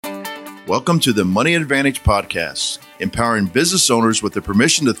Welcome to the Money Advantage Podcast, empowering business owners with the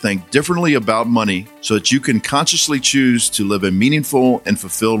permission to think differently about money so that you can consciously choose to live a meaningful and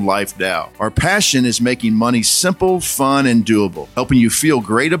fulfilled life now. Our passion is making money simple, fun, and doable, helping you feel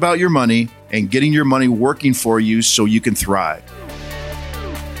great about your money and getting your money working for you so you can thrive.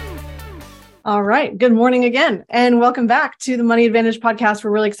 All right. Good morning again, and welcome back to the Money Advantage Podcast. We're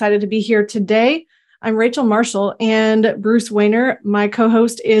really excited to be here today. I'm Rachel Marshall, and Bruce Wayner, my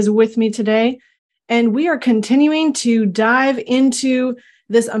co-host, is with me today. And we are continuing to dive into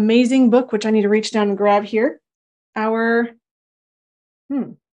this amazing book, which I need to reach down and grab here. I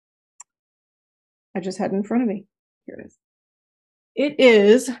just had it in front of me. Here it is. It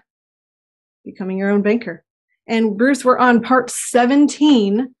is Becoming Your Own Banker. And Bruce, we're on part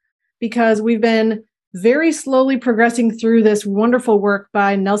 17 because we've been very slowly progressing through this wonderful work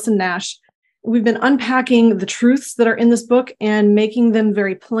by Nelson Nash. We've been unpacking the truths that are in this book and making them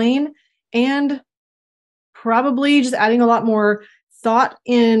very plain, and probably just adding a lot more thought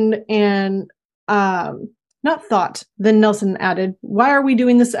in and not thought than Nelson added. Why are we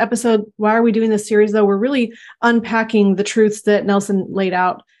doing this episode? Why are we doing this series, though? We're really unpacking the truths that Nelson laid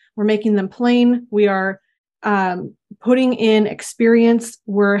out. We're making them plain. We are putting in experience.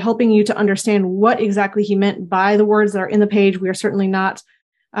 We're helping you to understand what exactly he meant by the words that are in the page. We are certainly not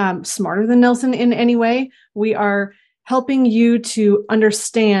smarter than Nelson in any way. We are helping you to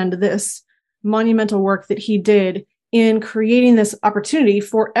understand this monumental work that he did in creating this opportunity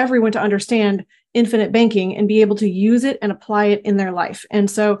for everyone to understand infinite banking and be able to use it and apply it in their life.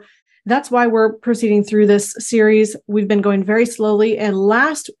 And so that's why we're proceeding through this series. We've been going very slowly. And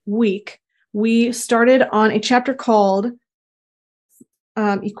last week, we started on a chapter called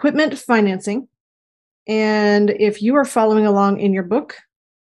Equipment Financing. And if you are following along in your book,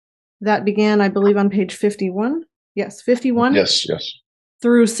 that began, I believe, on page 51. Yes, 51. Yes.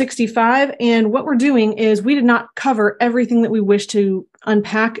 Through 65. And what we're doing is we did not cover everything that we wish to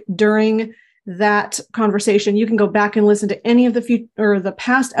unpack during that conversation. You can go back and listen to any of the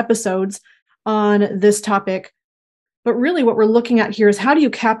past episodes on this topic. But really what we're looking at here is how do you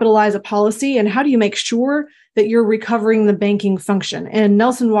capitalize a policy and how do you make sure that you're recovering the banking function? And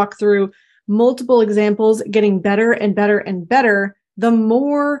Nelson walked through multiple examples, getting better and better and better the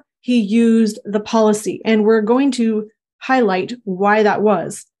more he used the policy. And we're going to highlight why that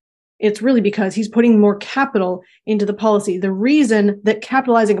was. It's really because he's putting more capital into the policy. The reason that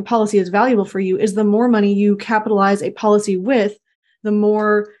capitalizing a policy is valuable for you is the more money you capitalize a policy with, the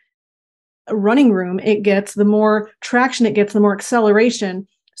more running room it gets, the more traction it gets, the more acceleration,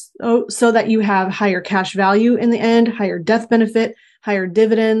 so that you have higher cash value in the end, higher death benefit, higher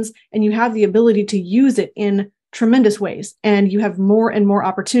dividends, and you have the ability to use it in tremendous ways, and you have more and more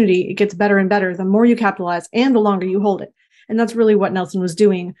opportunity. It gets better and better the more you capitalize and the longer you hold it. And that's really what Nelson was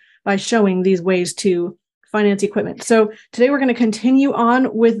doing by showing these ways to finance equipment. So today we're going to continue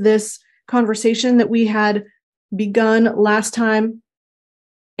on with this conversation that we had begun last time.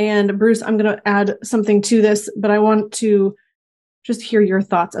 And Bruce, I'm going to add something to this, but I want to just hear your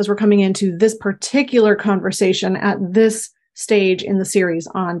thoughts as we're coming into this particular conversation at this stage in the series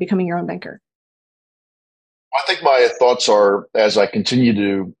on Becoming Your Own Banker. I think my thoughts are, as I continue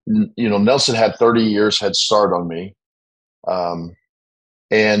to, Nelson had 30 years head start on me. I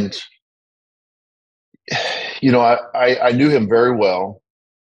knew him very well,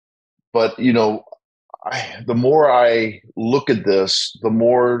 but, the more I look at this, the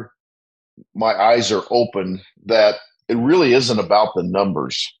more my eyes are open that it really isn't about the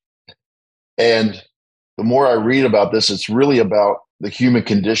numbers. And the more I read about this, it's really about the human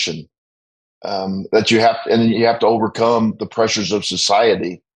condition. That you have to overcome the pressures of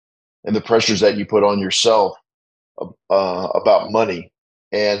society and the pressures that you put on yourself about money.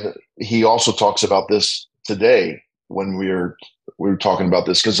 And he also talks about this today when we were talking about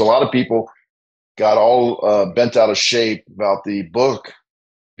this, because a lot of people got all bent out of shape about the book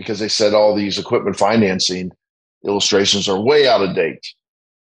because they said all these equipment financing illustrations are way out of date.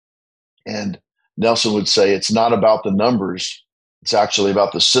 And Nelson would say it's not about the numbers, it's actually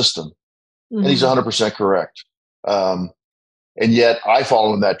about the system. And he's 100% correct. And yet I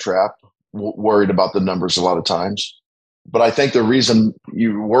fall in that trap, worried about the numbers a lot of times. But I think the reason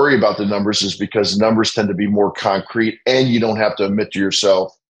you worry about the numbers is because numbers tend to be more concrete, and you don't have to admit to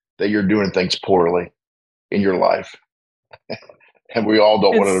yourself that you're doing things poorly in your life. And we all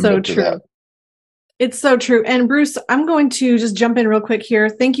don't want to admit to that. It's so true. And Bruce, I'm going to just jump in real quick here.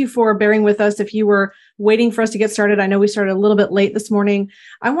 Thank you for bearing with us if you were waiting for us to get started. I know we started a little bit late this morning.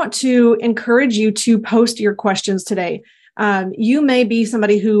 I want to encourage you to post your questions today. You may be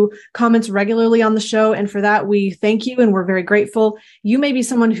somebody who comments regularly on the show, and for that, we thank you and we're very grateful. You may be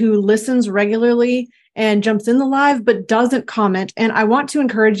someone who listens regularly and jumps in the live, but doesn't comment. And I want to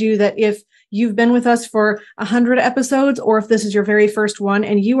encourage you that if you've been with us for 100 episodes, or if this is your very first one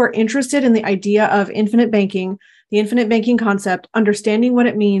and you are interested in the idea of infinite banking, the infinite banking concept, understanding what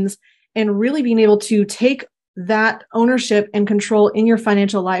it means, and really being able to take that ownership and control in your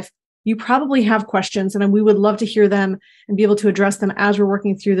financial life, you probably have questions, and we would love to hear them and be able to address them as we're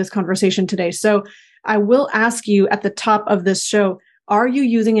working through this conversation today. So I will ask you at the top of this show, are you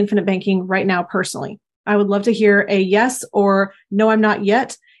using infinite banking right now personally? I would love to hear a yes or no, I'm not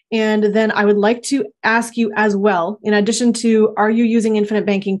yet. And then I would like to ask you as well, in addition to, are you using infinite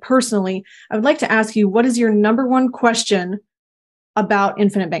banking personally? I would like to ask you, what is your number one question about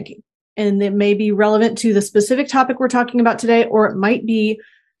infinite banking? And it may be relevant to the specific topic we're talking about today, or it might be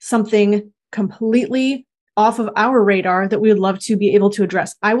something completely off of our radar that we would love to be able to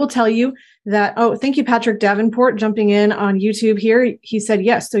address. I will tell you that, thank you, Patrick Davenport, jumping in on YouTube here. He said,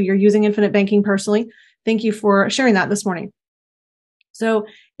 yes, so you're using infinite banking personally. Thank you for sharing that this morning. So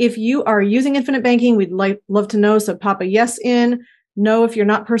if you are using infinite banking, we'd love to know. So pop a yes in. No, if you're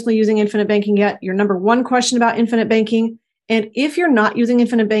not personally using infinite banking yet, your number one question about infinite banking. And if you're not using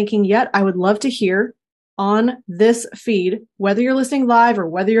infinite banking yet, I would love to hear on this feed, whether you're listening live or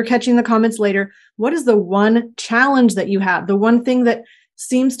whether you're catching the comments later, what is the one challenge that you have? The one thing that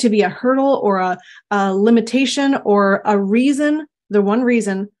seems to be a hurdle or a limitation or a reason, the one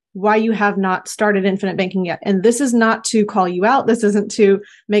reason why you have not started infinite banking yet. And this is not to call you out. This isn't to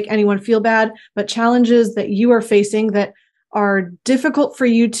make anyone feel bad, but challenges that you are facing that are difficult for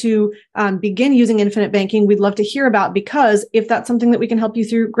you to begin using infinite banking, we'd love to hear about, because if that's something that we can help you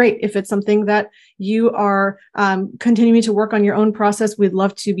through, great. If it's something that you are continuing to work on your own process, we'd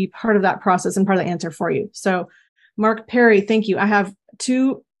love to be part of that process and part of the answer for you. So Mark Perry, thank you. I have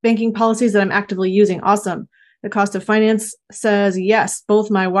 2 banking policies that I'm actively using. Awesome. The cost of finance says, yes,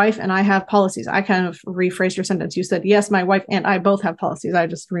 both my wife and I have policies. I kind of rephrased your sentence. You said, yes, my wife and I both have policies. I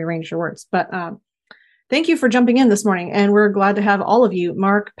just rearranged your words. But thank you for jumping in this morning. And we're glad to have all of you,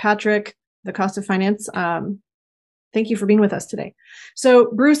 Mark, Patrick, the cost of finance. Thank you for being with us today. So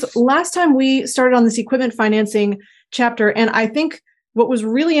Bruce, last time we started on this equipment financing chapter, and I think what was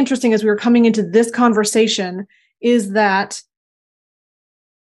really interesting as we were coming into this conversation is that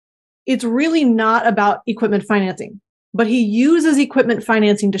it's really not about equipment financing, but he uses equipment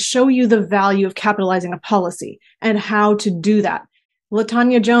financing to show you the value of capitalizing a policy and how to do that.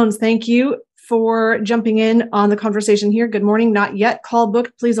 Latanya Jones, thank you for jumping in on the conversation here. Good morning. Not yet. Call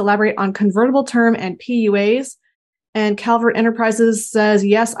booked. Please elaborate on convertible term and PUAs. And Calvert Enterprises says,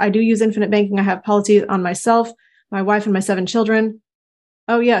 yes, I do use infinite banking. I have policies on myself, my wife, and my 7 children.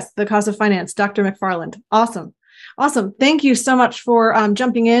 Oh, yes. The cost of finance. Dr. McFarland. Awesome. Awesome. Thank you so much for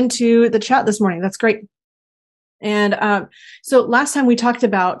jumping into the chat this morning. That's great. And so last time we talked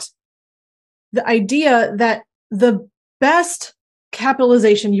about the idea that the best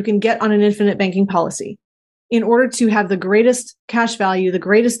capitalization you can get on an infinite banking policy in order to have the greatest cash value, the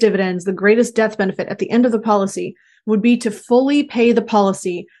greatest dividends, the greatest death benefit at the end of the policy would be to fully pay the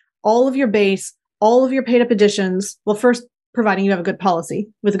policy, all of your base, all of your paid up additions. Well, first, providing you have a good policy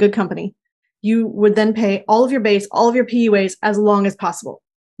with a good company, you would then pay all of your base, all of your PUAs as long as possible.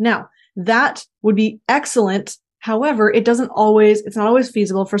 Now, that would be excellent. However, it's not always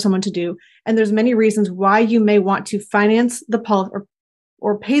feasible for someone to do. And there's many reasons why you may want to finance the policy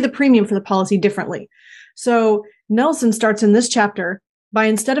or pay the premium for the policy differently. So Nelson starts in this chapter by,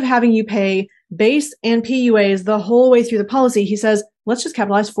 instead of having you pay base and PUAs the whole way through the policy, he says, let's just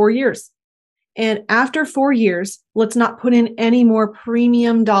capitalize 4 years. And after 4 years, let's not put in any more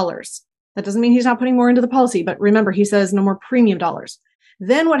premium dollars. That doesn't mean he's not putting more into the policy, but remember, he says no more premium dollars.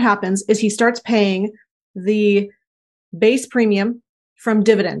 Then what happens is he starts paying the base premium from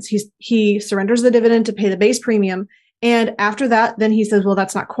dividends. He surrenders the dividend to pay the base premium. And after that, then he says, well,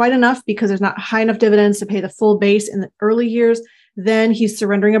 that's not quite enough because there's not high enough dividends to pay the full base in the early years. Then he's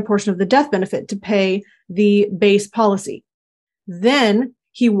surrendering a portion of the death benefit to pay the base policy. Then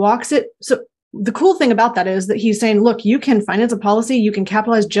he walks it. So the cool thing about that is that he's saying, look, you can finance a policy. You can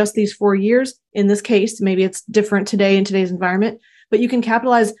capitalize just these 4 years. In this case, maybe it's different today in today's environment, but you can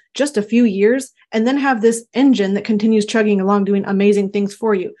capitalize just a few years and then have this engine that continues chugging along, doing amazing things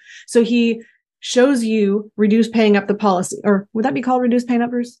for you. So he shows you reduce paying up the policy, or would that be called reduce paying up,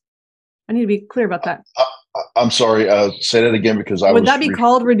 Bruce? I need to be clear about that. I'm sorry. Say that again, because would that be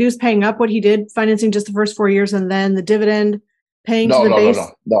called reduce paying up, what he did, financing just the first 4 years and then the dividend paying to the base?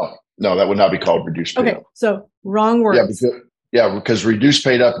 No, that would not be called reduce paying up. Okay, so wrong words. Yeah, Yeah, because reduced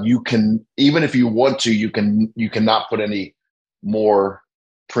paid up, you can, even if you want to, you cannot put any more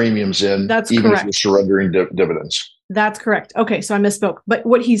premiums in. That's even correct. if you're surrendering dividends. That's correct. Okay, so I misspoke. But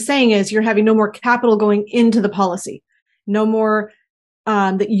what he's saying is you're having no more capital going into the policy, no more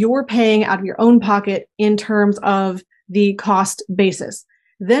that you're paying out of your own pocket in terms of the cost basis.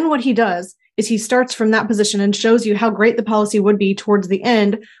 Then what he does is he starts from that position and shows you how great the policy would be towards the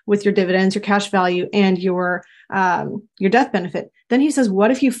end with your dividends, your cash value, and your death benefit. Then he says,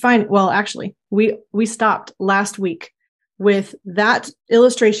 what if you find, well, actually, we stopped last week with that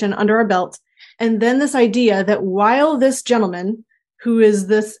illustration under our belt. And then this idea that while this gentleman, who is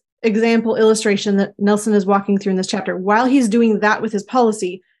this example illustration that Nelson is walking through in this chapter, while he's doing that with his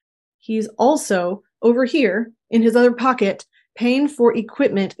policy, he's also over here in his other pocket paying for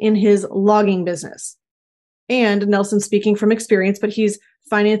equipment in his logging business. And Nelson speaking from experience, but he's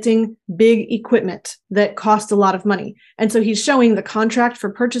financing big equipment that cost a lot of money. And so he's showing the contract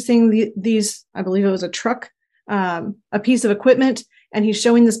for purchasing these, I believe it was a truck, a piece of equipment, and he's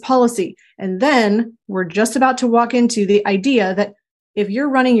showing this policy. And then we're just about to walk into the idea that if you're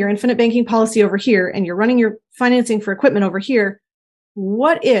running your infinite banking policy over here and you're running your financing for equipment over here,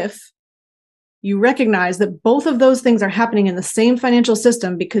 what if you recognize that both of those things are happening in the same financial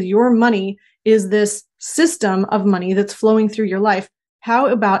system because your money is this system of money that's flowing through your life? How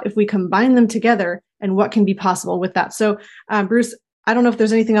about if we combine them together, and what can be possible with that? So, Bruce, I don't know if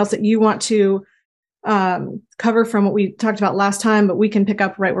there's anything else that you want to cover from what we talked about last time, but we can pick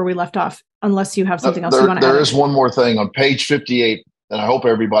up right where we left off, unless you have something else you want to add. There is one more thing on page 58, and I hope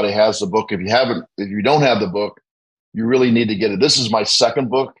everybody has the book. If you don't have the book, you really need to get it. This is my second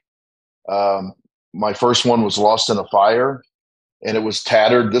book. My first one was Lost in a Fire, and it was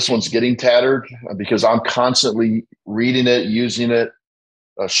tattered. This one's getting tattered because I'm constantly reading it, using it,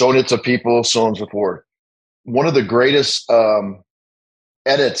 showing it to people, so on and so forth. One of the greatest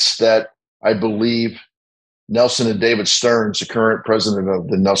edits that I believe Nelson and David Stearns, the current president of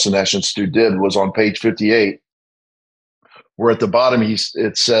the Nelson Nash Institute, did was on page 58, where at the bottom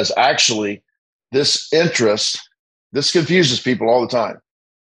it says, actually, this interest, this confuses people all the time,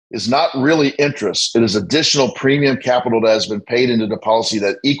 is not really interest. It is additional premium capital that has been paid into the policy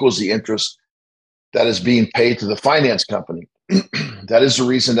that equals the interest that is being paid to the finance company. That is the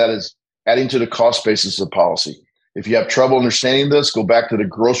reason that is adding to the cost basis of the policy. If you have trouble understanding this, go back to the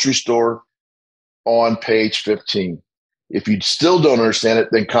grocery store on page 15. If you still don't understand it,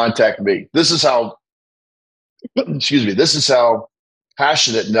 then contact me. This is how, this is how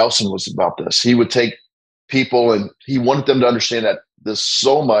passionate Nelson was about this. He would take people and he wanted them to understand that this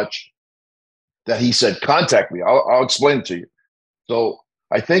so much that he said, contact me. I'll explain it to you. So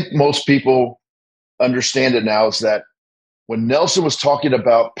I think most people understand it now, is that when Nelson was talking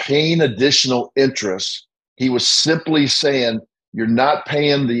about paying additional interest, he was simply saying you're not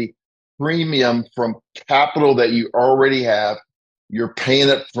paying the premium from capital that you already have. You're paying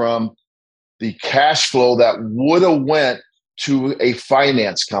it from the cash flow that would have went to a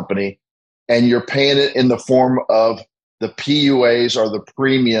finance company, and you're paying it in the form of the PUAs or the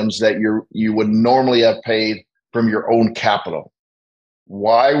premiums that you would normally have paid from your own capital.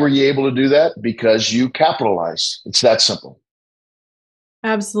 Why were you able to do that? Because you capitalized. It's that simple.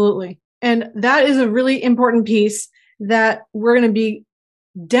 Absolutely. And that is a really important piece that we're going to be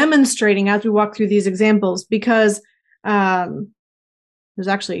demonstrating as we walk through these examples, because there's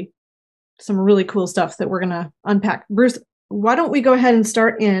actually some really cool stuff that we're going to unpack. Bruce, why don't we go ahead and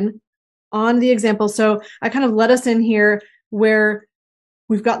start in on the example? So I kind of let us in here where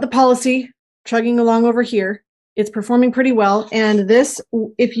we've got the policy chugging along over here. It's performing pretty well. And this,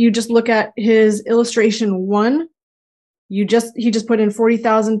 if you just look at his illustration 1, he just put in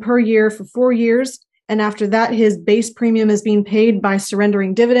 $40,000 per year for 4 years. And after that, his base premium is being paid by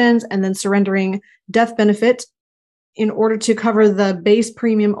surrendering dividends and then surrendering death benefit in order to cover the base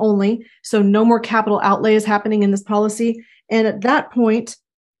premium only. So no more capital outlay is happening in this policy. And at that point,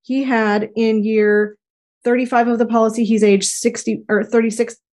 he had in year 35 of the policy, he's age 60 or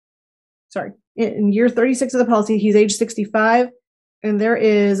 36. Sorry, in year 36 of the policy, he's age 65. And there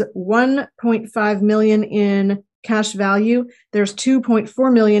is 1.5 million in cash value. There's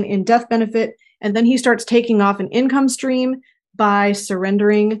 2.4 million in death benefit. And then he starts taking off an income stream by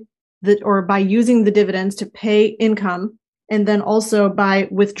surrendering by using the dividends to pay income, and then also by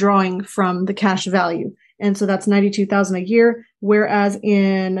withdrawing from the cash value. And so that's $92,000 a year. Whereas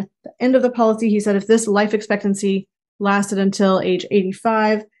in the end of the policy, he said if this life expectancy lasted until age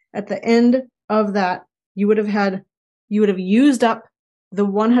 85, at the end of that, you would have used up the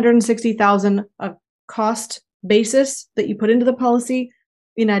 $160,000 of cost basis that you put into the policy,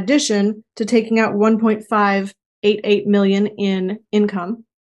 in addition to taking out $1.5 $2.88 million in income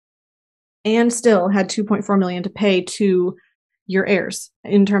and still had $2.4 million to pay to your heirs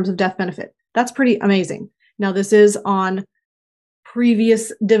in terms of death benefit. That's pretty amazing. Now, this is on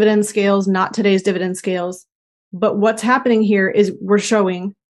previous dividend scales, not today's dividend scales. But what's happening here is we're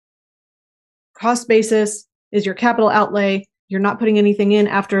showing cost basis is your capital outlay. You're not putting anything in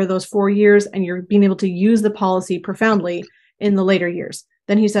after those 4 years, and you're being able to use the policy profoundly in the later years.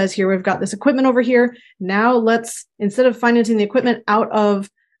 Then he says, here, we've got this equipment over here. Now let's, instead of financing the equipment out of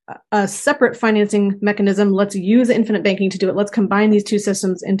a separate financing mechanism, let's use infinite banking to do it. Let's combine these two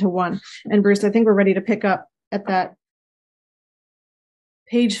systems into one. And Bruce, I think we're ready to pick up at that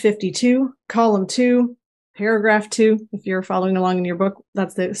page 52, column 2, paragraph 2. If you're following along in your book,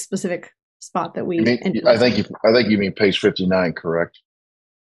 that's the specific spot that we. I think you mean page 59, correct?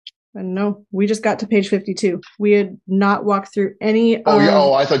 No, we just got to page 52. We had not walked through any.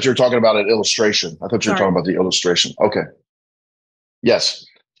 Oh, I thought you were talking about an illustration. I thought you were talking about the illustration. Okay. Yes.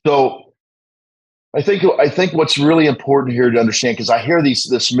 So I think what's really important here to understand, because I hear this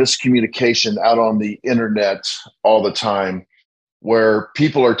miscommunication out on the internet all the time, where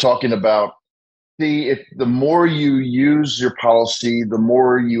people are talking about, if the more you use your policy, the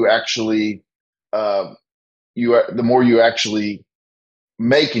more you actually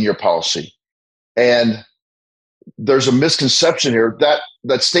make in your policy. And there's a misconception here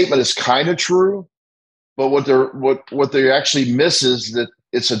that statement is kind of true, but what they actually miss is that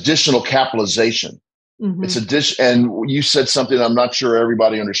it's additional capitalization. Mm-hmm. It's and you said something I'm not sure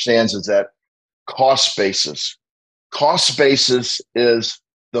everybody understands, is that cost basis. Cost basis is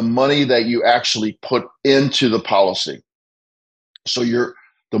the money that you actually put into the policy. So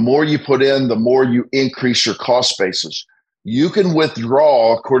the more you put in, the more you increase your cost basis. You can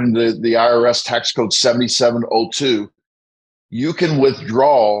withdraw, according to the IRS tax code 7702, you can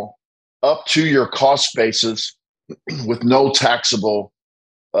withdraw up to your cost basis with no taxable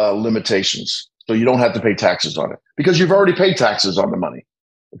limitations. So you don't have to pay taxes on it because you've already paid taxes on the money.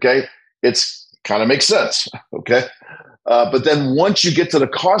 Okay. It's kind of makes sense. Okay. But then once you get to the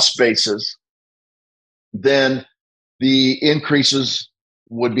cost basis, then the increases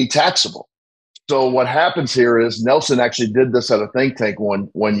would be taxable. So what happens here is Nelson actually did this at a think tank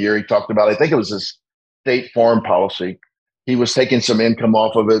one year. He talked about, I think it was his state farm policy. He was taking some income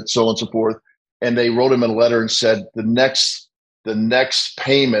off of it, so on and so forth. And they wrote him a letter and said, the next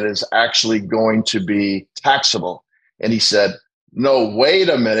payment is actually going to be taxable. And he said, no, wait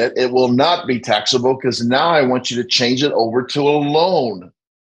a minute. It will not be taxable because now I want you to change it over to a loan.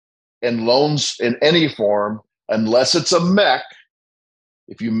 And loans in any form, unless it's a MEC,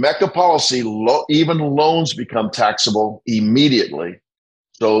 if you MEC a policy, even loans become taxable immediately.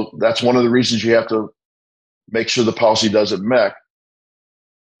 So that's one of the reasons you have to make sure the policy doesn't MEC.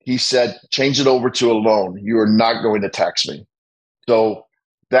 He said, change it over to a loan. You are not going to tax me. So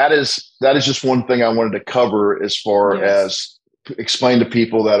that is just one thing I wanted to cover as far as explain to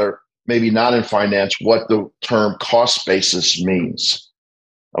people that are maybe not in finance what the term cost basis means.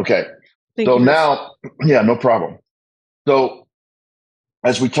 Okay. Thank you. Now, no problem. So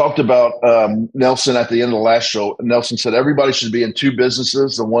as we talked about, Nelson, at the end of the last show, Nelson said everybody should be in two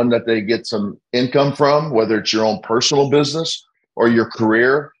businesses, the one that they get some income from, whether it's your own personal business or your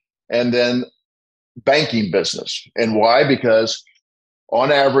career, and then banking business. And why? Because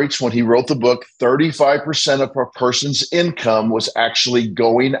on average, when he wrote the book, 35% of a person's income was actually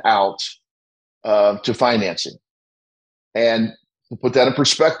going out to financing. And to put that in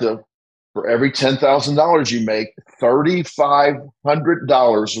perspective, for every $10,000 you make,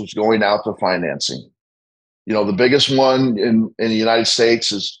 $3,500 was going out to financing. You know, the biggest one in the United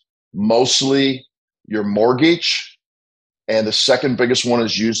States is mostly your mortgage. And the second biggest one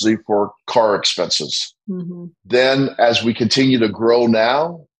is usually for car expenses. Mm-hmm. Then as we continue to grow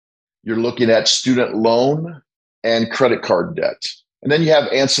now, you're looking at student loan and credit card debt. And then you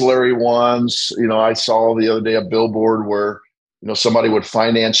have ancillary ones. You know, I saw the other day a billboard where, somebody would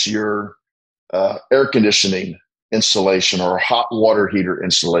finance your air conditioning installation or hot water heater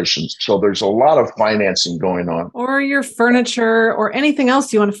installations. So there's a lot of financing going on. Or your furniture or anything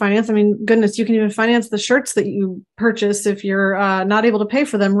else you want to finance. I mean, goodness, you can even finance the shirts that you purchase if you're not able to pay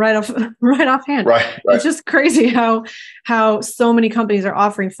for them right offhand. Right. It's just crazy how so many companies are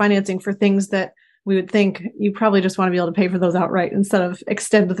offering financing for things that we would think you probably just want to be able to pay for those outright instead of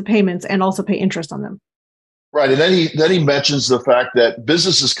extend the payments and also pay interest on them. Right. And then he mentions the fact that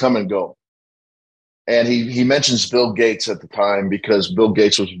businesses come and go. And he mentions Bill Gates at the time because Bill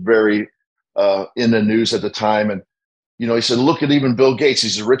Gates was very in the news at the time. And, he said, look at even Bill Gates.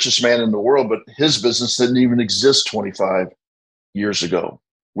 He's the richest man in the world, but his business didn't even exist 25 years ago.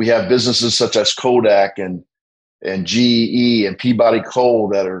 We have businesses such as Kodak and and GE and Peabody Coal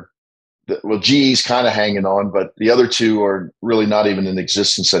that are, well, GE's kind of hanging on, but the other two are really not even in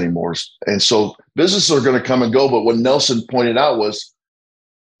existence anymore. And so businesses are going to come and go. But what Nelson pointed out was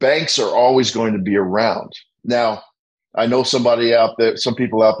banks are always going to be around. Now, I know somebody out there, some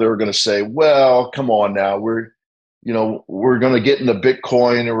people out there are going to say, well, come on now, we're going to get into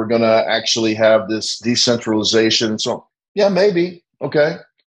Bitcoin and we're going to actually have this decentralization and so on. Yeah, maybe. Okay.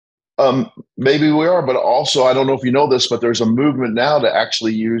 Maybe we are, but also, I don't know if you know this, but there's a movement now to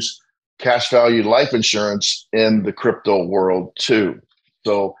actually use cash value life insurance in the crypto world too.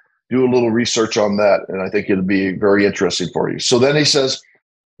 So do a little research on that. And I think it'll be very interesting for you. So then he says,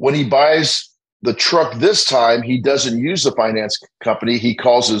 when he buys the truck this time, he doesn't use the finance company. He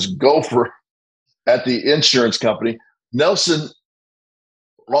calls his gopher at the insurance company. Nelson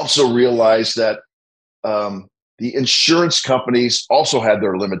also realized that the insurance companies also had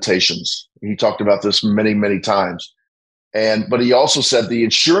their limitations. He talked about this many, many times. But he also said the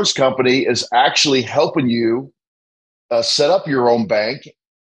insurance company is actually helping you set up your own bank,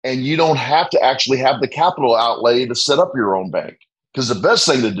 and you don't have to actually have the capital outlay to set up your own bank. Because the best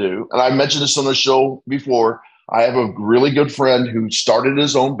thing to do, and I mentioned this on the show before, I have a really good friend who started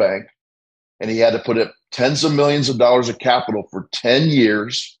his own bank, and he had to put up tens of millions of dollars of capital for 10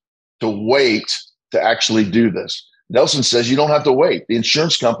 years to wait to actually do this. Nelson says you don't have to wait. The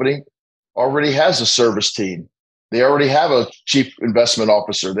insurance company already has a service team. They already have a chief investment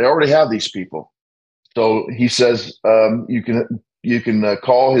officer. They already have these people. So he says you can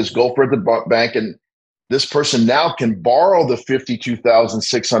call his gopher at the bank, and this person now can borrow the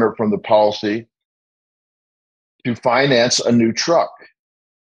 $52,600 from the policy to finance a new truck.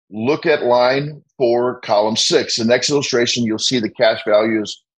 Look at line 4, column 6. The next illustration, you'll see the cash value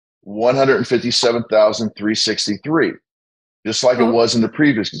is $157,363, just like it was in the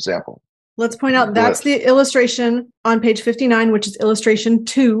previous example. Let's point out that's the illustration on page 59, which is illustration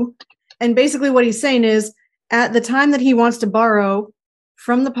 2. And basically what he's saying is at the time that he wants to borrow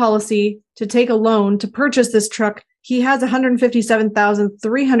from the policy to take a loan to purchase this truck, he has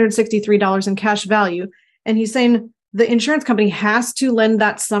 $157,363 in cash value. And he's saying the insurance company has to lend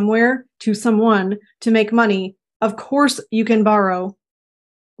that somewhere to someone to make money. Of course, you can borrow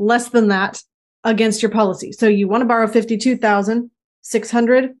less than that against your policy. So you want to borrow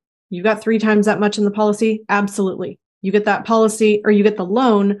 $52,600. You got 3 times that much in the policy. Absolutely. You get that policy, or you get the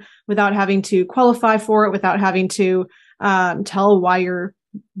loan without having to qualify for it, without having to tell why you're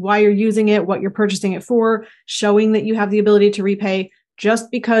using it, what you're purchasing it for, showing that you have the ability to repay.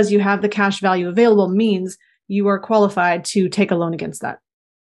 Just because you have the cash value available means you are qualified to take a loan against that.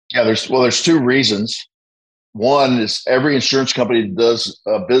 Yeah, there's 2 reasons. One is every insurance company that does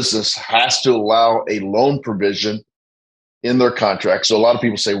business has to allow a loan provision in their contract. So a lot of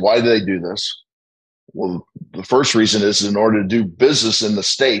people say, why do they do this? Well, the first reason is in order to do business in the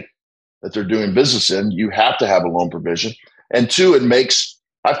state that they're doing business in, you have to have a loan provision. And 2,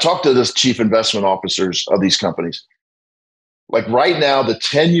 I've talked to the chief investment officers of these companies. Like right now, the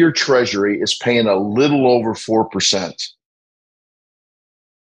 10-year treasury is paying a little over 4%.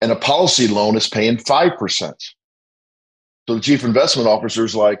 And a policy loan is paying 5%. So the chief investment officer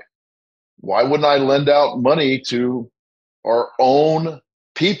is like, why wouldn't I lend out money to our own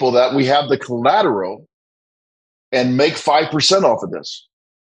people that we have the collateral and make 5% off of this?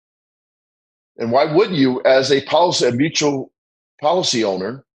 And why wouldn't you, as a mutual policy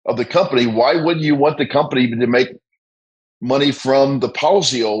owner of the company, why wouldn't you want the company to make money from the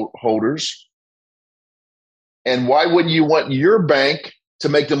policy holders? And why wouldn't you want your bank to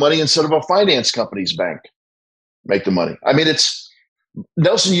make the money instead of a finance company's bank make the money? I mean,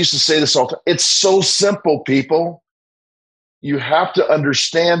 Nelson used to say this all the time. It's so simple, people. You have to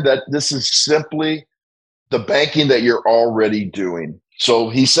understand that this is simply the banking that you're already doing. So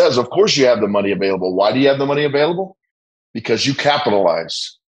he says, of course you have the money available. Why do you have the money available? Because you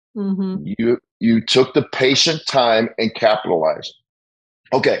capitalized. Mm-hmm. You took the patient time and capitalized.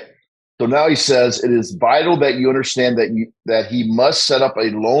 Okay. So now he says it is vital that you understand that he must set up a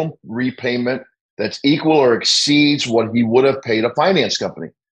loan repayment that's equal or exceeds what he would have paid a finance company.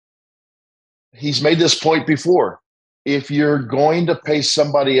 He's made this point before. If you're going to pay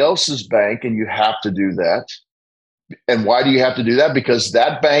somebody else's bank, and you have to do that, and why do you have to do that? Because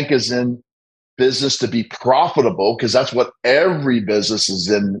that bank is in business to be profitable, because that's what every business is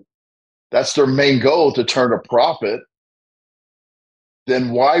in. That's their main goal, to turn a profit.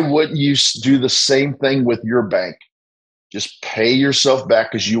 Then why wouldn't you do the same thing with your bank? Just pay yourself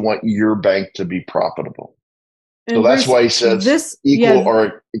back because you want your bank to be profitable. And so that's why he says equal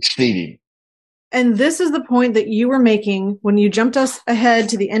or exceeding. And this is the point that you were making when you jumped us ahead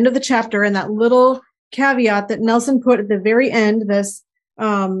to the end of the chapter, and that little caveat that Nelson put at the very end,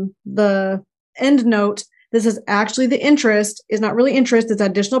 the end note, this is actually the interest is not really interest. It's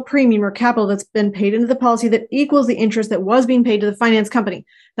additional premium or capital that's been paid into the policy that equals the interest that was being paid to the finance company.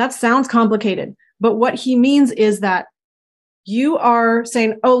 That sounds complicated, but what he means is that you are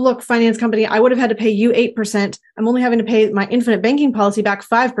saying, oh, look, finance company, I would have had to pay you 8%. I'm only having to pay my infinite banking policy back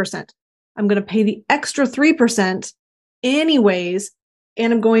 5%. I'm going to pay the extra 3% anyways,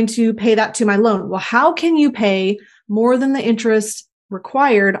 and I'm going to pay that to my loan. Well, how can you pay more than the interest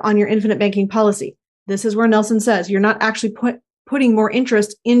required on your infinite banking policy? This is where Nelson says you're not actually putting more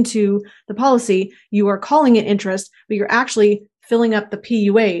interest into the policy. You are calling it interest, but you're actually filling up the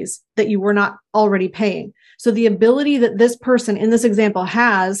PUAs that you were not already paying. So the ability that this person in this example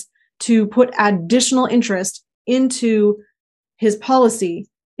has to put additional interest into his policy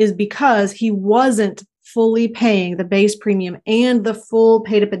is because he wasn't fully paying the base premium and the full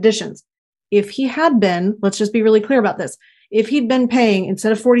paid up additions. If he had been, let's just be really clear about this. If he'd been paying,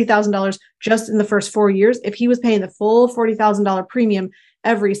 instead of $40,000 just in the first 4 years, if he was paying the full $40,000 premium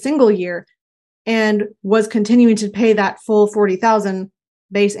every single year and was continuing to pay that full $40,000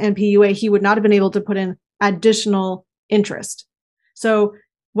 base and PUA, he would not have been able to put in additional interest. So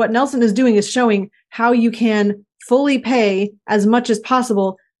what Nelson is doing is showing how you can fully pay as much as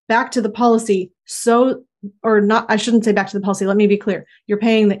possible back to the policy. I shouldn't say back to the policy. Let me be clear. You're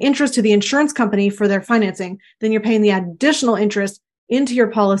paying the interest to the insurance company for their financing. Then you're paying the additional interest into your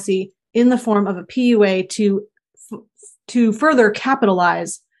policy in the form of a PUA to further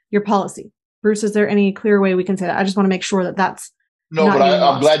capitalize your policy. Bruce, is there any clear way we can say that? I just want to make sure that that's no, but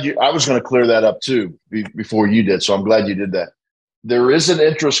I'm glad I was going to clear that up too before you did. So I'm glad you did that. There is an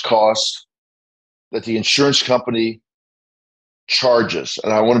interest cost that the insurance company charges.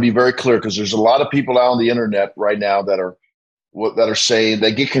 And I want to be very clear because there's a lot of people out on the internet right now that are saying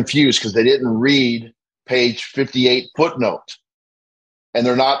they get confused because they didn't read page 58 footnote and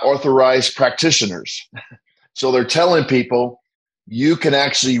they're not authorized practitioners. So they're telling people you can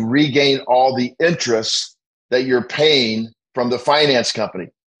actually regain all the interest that you're paying from the finance company.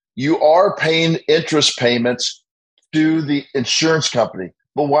 You are paying interest payments to the insurance company,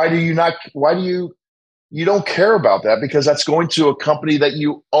 but why do you don't care about that? Because that's going to a company that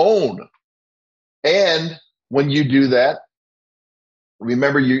you own. And when you do that,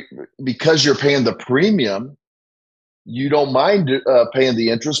 remember, because you're paying the premium, you don't mind paying the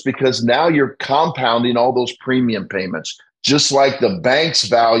interest because now you're compounding all those premium payments, just like the bank's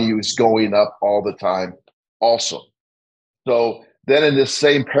value is going up all the time also. So then in this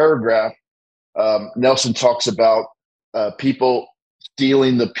same paragraph, Nelson talks about people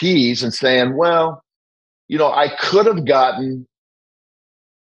stealing the peas and saying, well, I could have gotten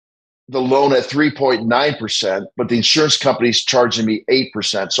the loan at 3.9%, but the insurance company's charging me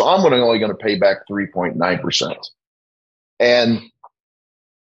 8%. So I'm only going to pay back 3.9%. And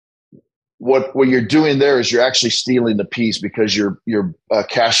what you're doing there is you're actually stealing the peas because your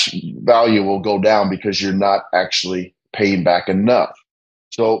cash value will go down because you're not actually paying back enough.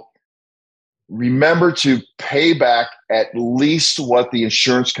 So remember to pay back at least what the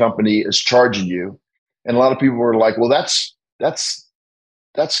insurance company is charging you. And a lot of people were like, well, that's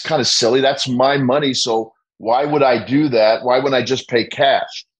kind of silly. That's my money. So why would I do that? Why wouldn't I just pay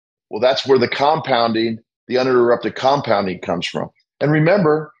cash? Well, that's where the uninterrupted compounding comes from. And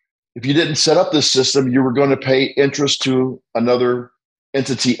remember, if you didn't set up this system, you were going to pay interest to another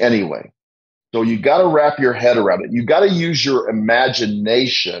entity anyway. So you got to wrap your head around it. You got to use your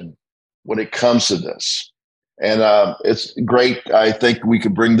imagination when it comes to this. And it's great. I think we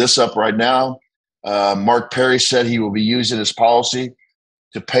could bring this up right now. Mark Perry said he will be using his policy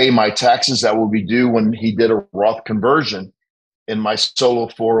to pay my taxes that will be due when he did a Roth conversion in my solo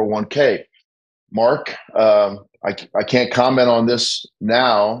 401k. Mark, I can't comment on this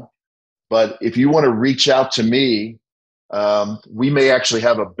now, but if you want to reach out to me, we may actually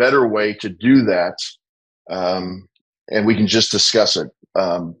have a better way to do that, and we can just discuss it.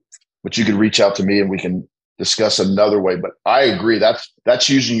 But you can reach out to me and we can discuss another way. But I agree, that's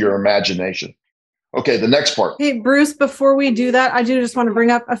using your imagination. Okay, the next part. Hey, Bruce, before we do that, I do just want to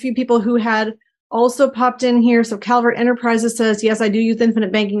bring up a few people who had also popped in here. So Calvert Enterprises says, yes, I do use infinite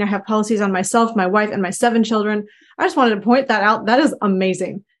banking. I have policies on myself, my wife, and my 7 children. I just wanted to point that out. That is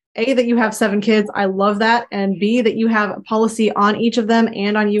amazing. A, that you have 7 kids. I love that. And B, that you have a policy on each of them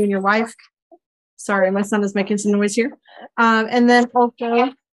and on you and your wife. Sorry, my son is making some noise here. And then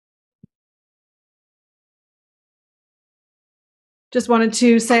also, just wanted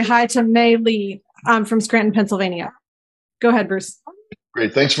to say hi to May Lee from Scranton, Pennsylvania. Go ahead, Bruce.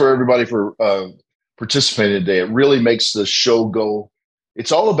 Great. Thanks for everybody for participating today. It really makes the show go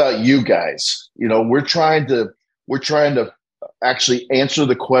It's all about you guys. We're trying to actually answer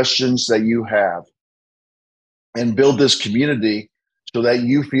the questions that you have and build this community so that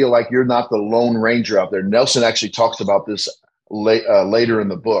you feel like you're not the lone ranger out there. Nelson actually talks about this later in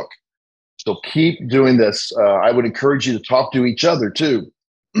the book. So keep doing this. I would encourage you to talk to each other too,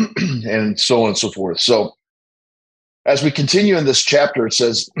 and so on and so forth. So as we continue in this chapter, it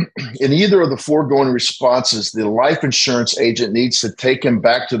says, in either of the foregoing responses, the life insurance agent needs to take him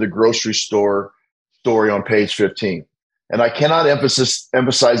back to the grocery store story on page 15. And I cannot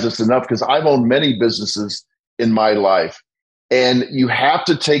emphasize this enough because I've owned many businesses in my life. And you have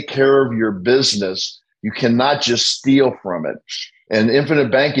to take care of your business. You cannot just steal from it. And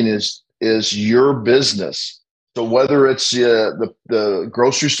infinite banking is your business. So whether it's the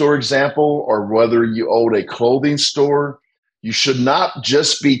grocery store example or whether you own a clothing store, you should not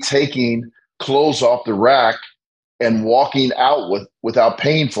just be taking clothes off the rack and walking out without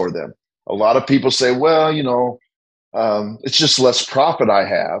paying for them. A lot of people say, well, it's just less profit I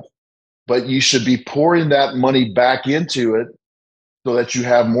have, but you should be pouring that money back into it so that you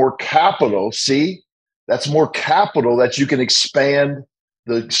have more capital. See, that's more capital that you can expand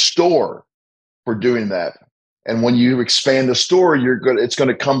the store for doing that. And when you expand the store, it's going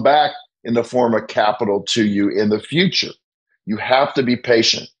to come back in the form of capital to you in the future. You have to be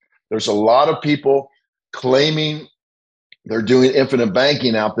patient. There's a lot of people claiming they're doing infinite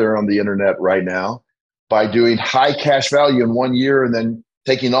banking out there on the internet right now by doing high cash value in 1 year and then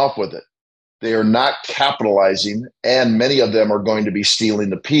taking off with it. They are not capitalizing, and many of them are going to be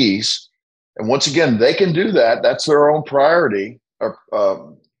stealing the peas. And once again, they can do that. That's their own priority, or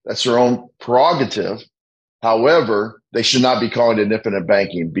that's their own prerogative. However, they should not be calling it infinite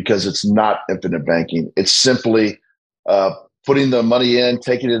banking because it's not infinite banking. It's simply putting the money in,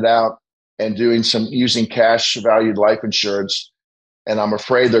 taking it out, and using cash valued life insurance. And I'm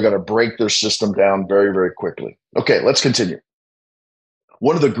afraid they're going to break their system down very, very quickly. Okay, let's continue.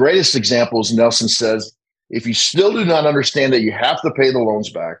 One of the greatest examples, Nelson says, if you still do not understand that you have to pay the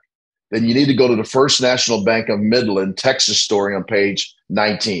loans back, then you need to go to the First National Bank of Midland, Texas story on page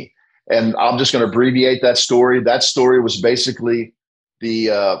 19. And I'm just going to abbreviate that story. That story was basically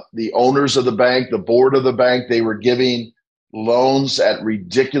the owners of the bank, the board of the bank, they were giving loans at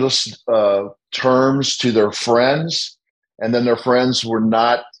ridiculous terms to their friends. And then their friends were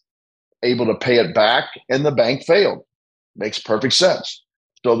not able to pay it back, and the bank failed. Makes perfect sense.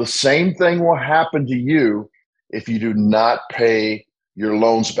 So the same thing will happen to you if you do not pay your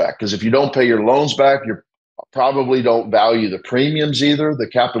loans back. Because if you don't pay your loans back, you probably don't value the premiums either, the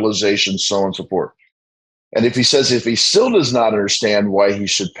capitalization, so on and so forth. And if he still does not understand why he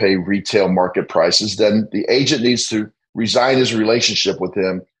should pay retail market prices, then the agent needs to resign his relationship with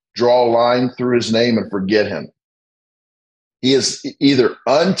him, draw a line through his name, and forget him. He is either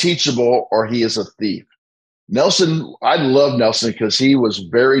unteachable or he is a thief. Nelson, I love Nelson because he was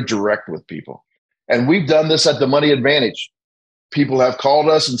very direct with people. And we've done this at the Money Advantage. People have called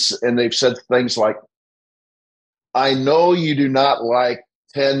us and they've said things like, I know you do not like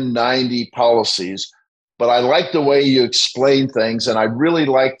 1090 policies, but I like the way you explain things. And I really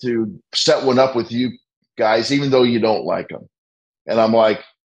like to set one up with you guys, even though you don't like them. And I'm like,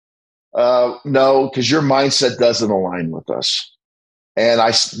 no, because your mindset doesn't align with us. And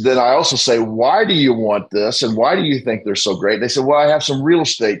I also say, why do you want this? And why do you think they're so great? They said, well, I have some real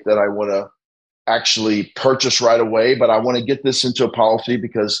estate that I want to actually purchase right away, but I want to get this into a policy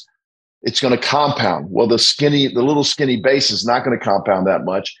because it's going to compound. Well, the little skinny base is not going to compound that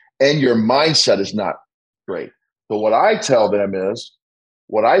much. And your mindset is not great. So what I tell them is,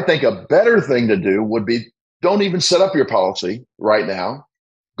 what I think a better thing to do would be, don't even set up your policy right now.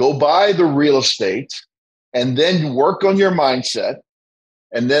 Go buy the real estate and then work on your mindset.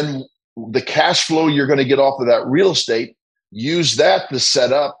 And then the cash flow you're going to get off of that real estate, use that to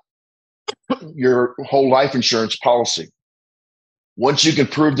set up your whole life insurance policy. Once you can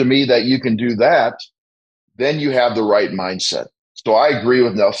prove to me that you can do that, then you have the right mindset. So I agree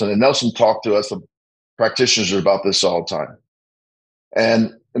with Nelson, and Nelson talked to us, the practitioners, about this all the time.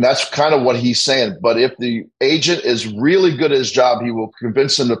 And that's kind of what he's saying. But if the agent is really good at his job, he will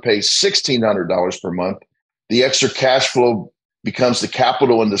convince them to pay $1,600 per month. The extra cash flow becomes the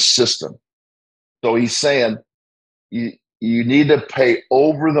capital in the system. So he's saying you need to pay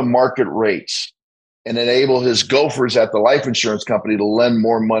over the market rates and enable his gophers at the life insurance company to lend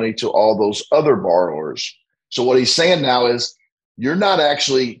more money to all those other borrowers. So what he's saying now is, you're not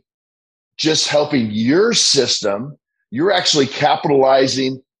actually just helping your system, you're actually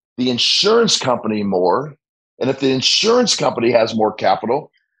capitalizing the insurance company more. And if the insurance company has more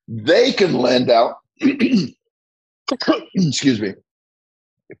capital, they can lend out excuse me,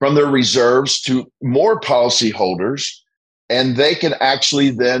 from their reserves to more policyholders, and they can actually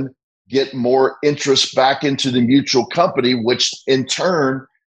then get more interest back into the mutual company, which in turn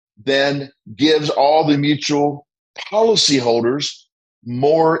then gives all the mutual policyholders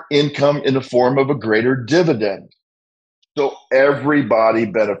more income in the form of a greater dividend. So everybody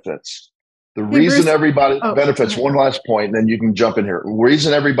benefits. The reason everybody benefits, one last point, and then you can jump in here. The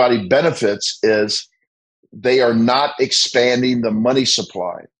reason everybody benefits is they are not expanding the money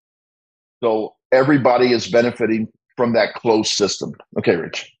supply. So everybody is benefiting from that closed system. Okay,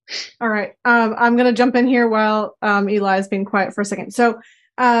 Rich. All right. I'm going to jump in here while Eli is being quiet for a second. So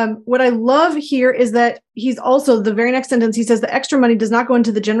what I love here is that he's also, the very next sentence, he says the extra money does not go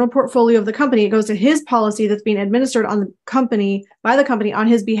into the general portfolio of the company. It goes to his policy that's being administered on the company, by the company on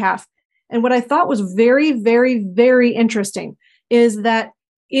his behalf. And what I thought was very, very, very interesting is that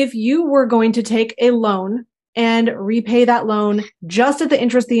if you were going to take a loan and repay that loan just at the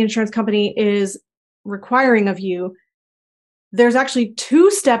interest the insurance company is requiring of you, there's actually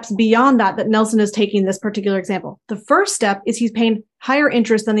two steps beyond that Nelson is taking this particular example. The first step is he's paying higher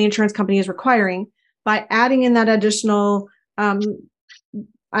interest than the insurance company is requiring by adding in that additional, I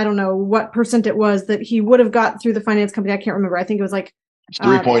don't know what percent it was that he would have got through the finance company. I can't remember. I think it was like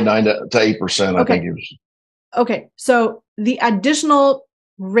 3.9 to 8%. I think it was. Okay. So the additional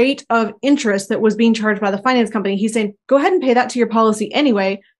rate of interest that was being charged by the finance company, he's saying, go ahead and pay that to your policy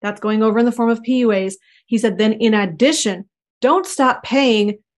anyway. That's going over in the form of PUAs. He said, then in addition, don't stop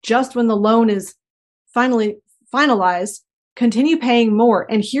paying just when the loan is finally finalized. Continue paying more.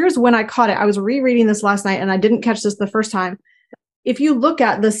 And here's when I caught it. I was rereading this last night and I didn't catch this the first time. If you look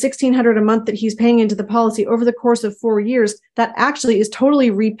at the $1,600 a month that he's paying into the policy over the course of 4 years, that actually is totally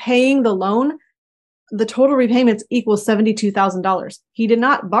repaying the loan. The total repayments equals $72,000. He did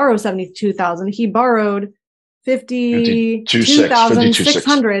not borrow $72,000. He borrowed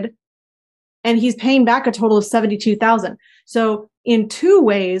 $52,600, and he's paying back a total of $72,000. So in two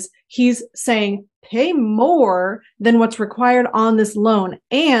ways, he's saying pay more than what's required on this loan.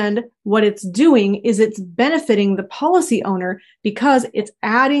 And what it's doing is it's benefiting the policy owner because it's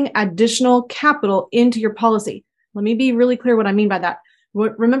adding additional capital into your policy. Let me be really clear what I mean by that.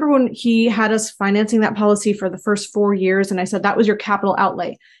 Remember when he had us financing that policy for the first 4 years, and I said that was your capital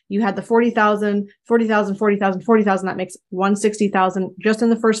outlay. You had the $40,000, $40,000, $40,000, $40,000. That makes $160,000 just in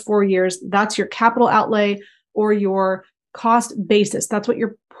the first 4 years. That's your capital outlay or your cost basis. That's what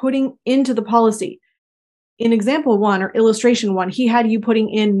you're putting into the policy. In example one or illustration one, he had you putting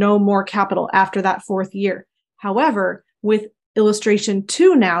in no more capital after that 4th year. However, with illustration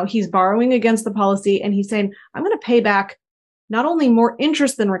 2 now, he's borrowing against the policy and he's saying, I'm going to pay back not only more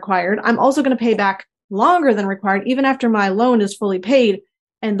interest than required, I'm also going to pay back longer than required, even after my loan is fully paid.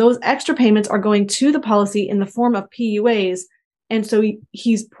 And those extra payments are going to the policy in the form of PUAs. And so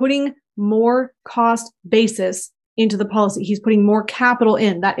he's putting more cost basis into the policy. He's putting more capital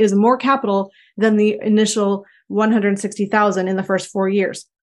in. That is more capital than the initial $160,000 in the first 4 years.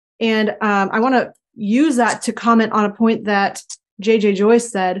 And I want to use that to comment on a point that J.J.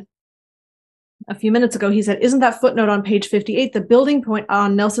 Joyce said a few minutes ago. He said, isn't that footnote on page 58 the building point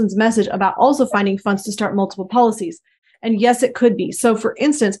on Nelson's message about also finding funds to start multiple policies? And yes, it could be. So for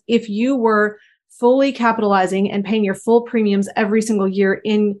instance, if you were fully capitalizing and paying your full premiums every single year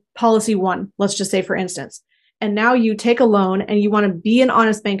in policy 1, let's just say for instance, and now you take a loan and you want to be an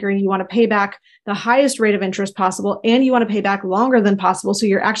honest banker and you want to pay back the highest rate of interest possible and you want to pay back longer than possible. So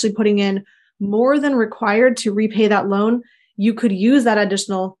you're actually putting in more than required to repay that loan. You could use that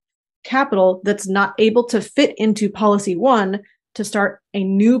additional capital that's not able to fit into policy 1 to start a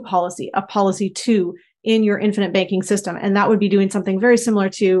new policy, a policy 2 in your infinite banking system. And that would be doing something very similar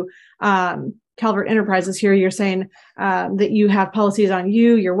to Calvert Enterprises here. You're saying that you have policies on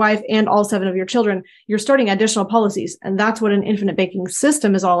you, your wife, and all 7 of your children. You're starting additional policies. And that's what an infinite banking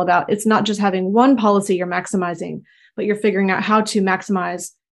system is all about. It's not just having one policy you're maximizing, but you're figuring out how to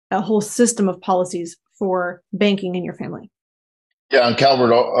maximize a whole system of policies for banking in your family. Yeah, and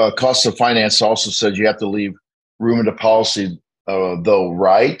Calvert, cost of finance also says you have to leave room in the policy, though,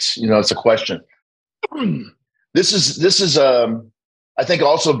 right? You know, it's a question. This is I think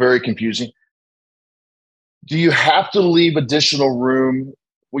also very confusing. Do you have to leave additional room?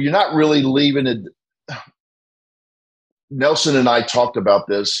 Well, you're not really leaving it. Nelson and I talked about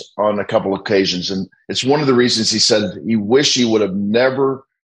this on a couple of occasions, and it's one of the reasons he said he wished he would have never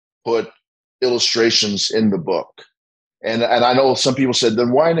put illustrations in the book. And I know some people said,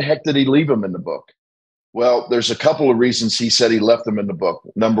 then why in the heck did he leave them in the book? Well, there's a couple of reasons he said he left them in the book.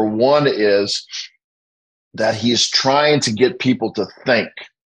 Number one is that he is trying to get people to think.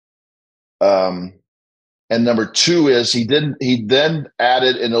 And number two is he then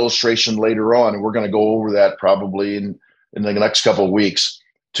added an illustration later on, and we're going to go over that probably in the next couple of weeks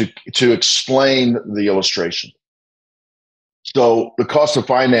to explain the illustration. So the cost of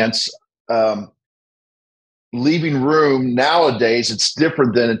finance, leaving room nowadays, it's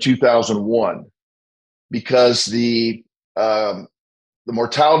different than in 2001 because the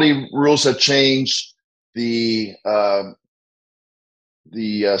mortality rules have changed. The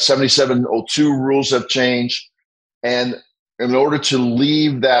 7702 rules have changed. And in order to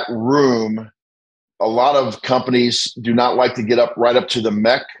leave that room, a lot of companies do not like to get right up to the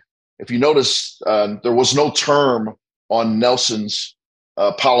MEC. If you notice, there was no term on Nelson's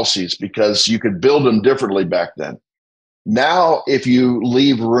policies because you could build them differently back then. Now, if you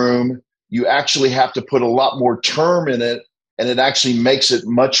leave room, you actually have to put a lot more term in it, and it actually makes it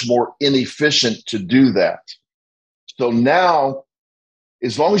much more inefficient to do that. So now,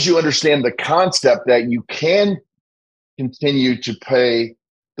 as long as you understand the concept that you can continue to pay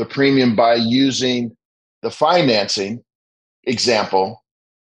the premium by using the financing example,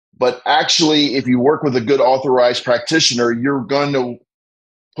 but actually, if you work with a good authorized practitioner, you're going to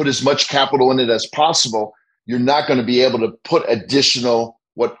put as much capital in it as possible. You're not going to be able to put additional,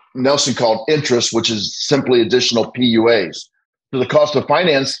 what Nelson called interest, which is simply additional PUAs. So the cost of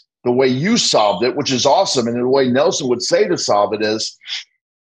finance, the way you solved it, which is awesome, and the way Nelson would say to solve it is,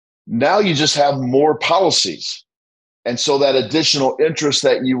 now you just have more policies. And so that additional interest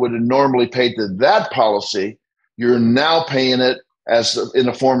that you would normally pay to that policy, you're now paying it as in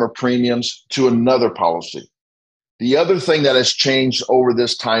the form of premiums to another policy. The other thing that has changed over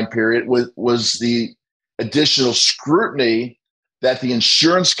this time period was the additional scrutiny that the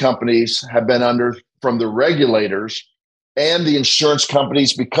insurance companies have been under from the regulators, and the insurance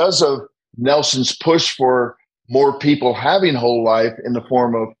companies, because of Nelson's push for more people having whole life in the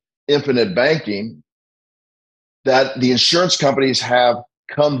form of infinite banking, that the insurance companies have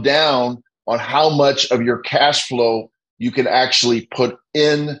come down on how much of your cash flow you can actually put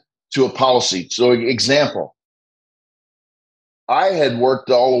in to a policy. So example, I had worked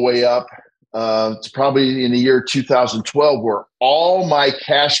all the way up to probably in the year 2012, where all my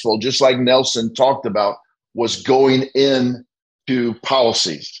cash flow, just like Nelson talked about, was going in to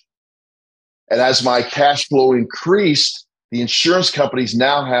policies. And as my cash flow increased, the insurance companies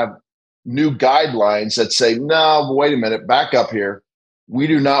now have new guidelines that say, no, wait a minute, back up here. We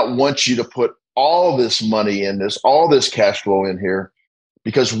do not want you to put all this money in this, all this cash flow in here,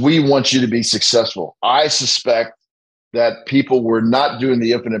 because we want you to be successful. I suspect that people were not doing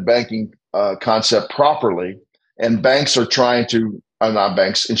the infinite banking concept properly, and banks are trying to, not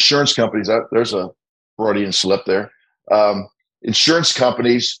banks, insurance companies, there's a Freudian slip there. Insurance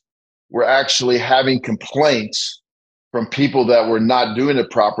companies were actually having complaints from people that were not doing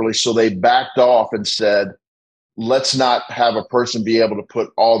it properly. So they backed off and said, let's not have a person be able to put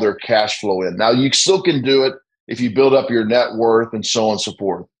all their cash flow in. Now, you still can do it if you build up your net worth and so on and so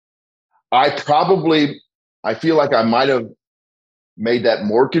forth. I feel like I might have made that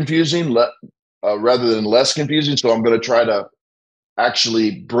more confusing rather than less confusing. So I'm going to try to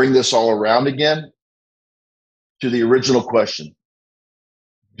actually bring this all around again to the original question.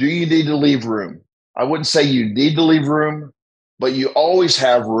 Do you need to leave room? I wouldn't say you need to leave room, but you always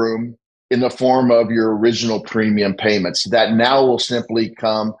have room in the form of your original premium payments that now will simply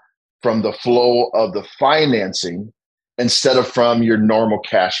come from the flow of the financing instead of from your normal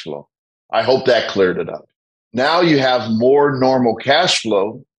cash flow. I hope that cleared it up. Now you have more normal cash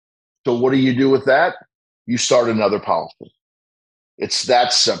flow. So what do you do with that? You start another policy. It's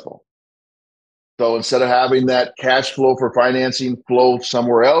that simple. So instead of having that cash flow for financing flow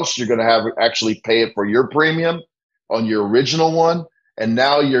somewhere else, you're going to actually pay it for your premium on your original one. And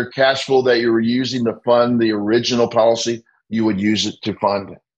now your cash flow that you were using to fund the original policy, you would use it to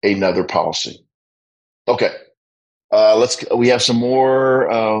fund another policy. Okay. We have some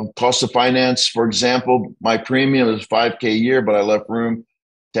more cost of finance. For example, my premium is $5,000 a year, but I left room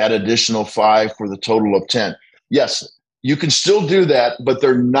to add additional 5 for the total of 10. Yes, you can still do that, but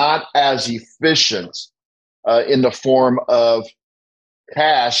they're not as efficient in the form of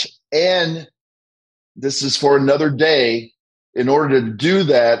cash. And this is for another day. In order to do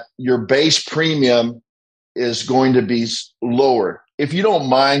that, your base premium is going to be lower. If you don't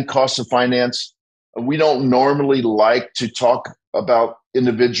mind cost of finance, we don't normally like to talk about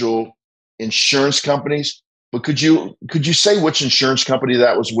individual insurance companies, but could you say which insurance company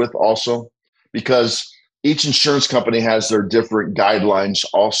that was with also? Because each insurance company has their different guidelines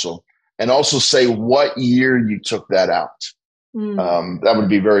also, and also say what year you took that out. That would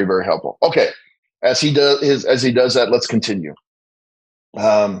be very, very helpful. Okay, as he does that, let's continue.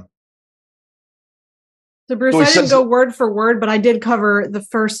 So So Bruce, I didn't go word for word, but I did cover the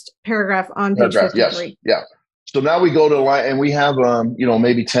first paragraph on page 53. Yes, yeah. So now we go to line, and we have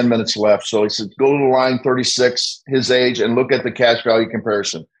maybe 10 minutes left. So he said, go to line 36, his age, and look at the cash value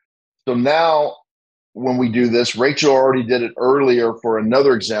comparison. So now when we do this, Rachel already did it earlier for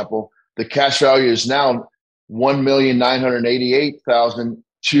another example. The cash value is now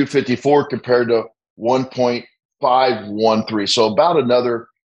 1,988,254 compared to 1.513. So about another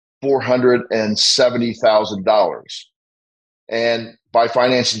 $470,000. And by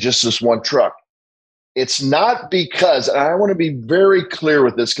financing just this one truck. It's not because, and I want to be very clear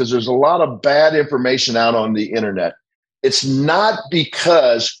with this because there's a lot of bad information out on the internet. It's not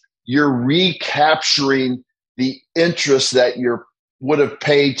because you're recapturing the interest that you would have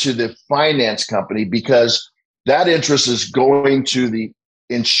paid to the finance company, because that interest is going to the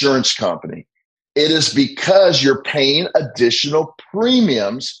insurance company. It is because you're paying additional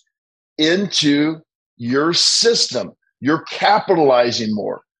premiums into your system. You're capitalizing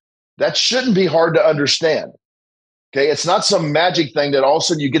more. That shouldn't be hard to understand. Okay, it's not some magic thing that all of a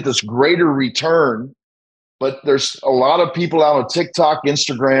sudden you get this greater return, but there's a lot of people out on TikTok,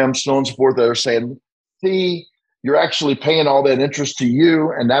 Instagram, so on and so forth that are saying, see, you're actually paying all that interest to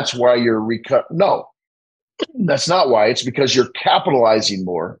you, and that's why you're No, that's not why. It's because you're capitalizing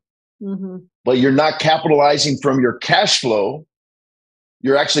more, but you're not capitalizing from your cash flow.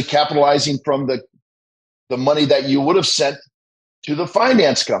 You're actually capitalizing from the money that you would have sent to the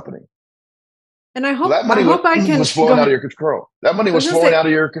finance company. And I hope so that money was flowing out of your control. That money was flowing out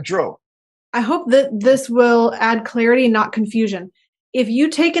of your control. I hope that this will add clarity, not confusion. If you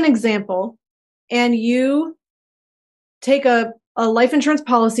take an example and you take a life insurance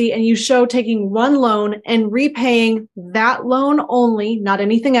policy and you show taking one loan and repaying that loan only, not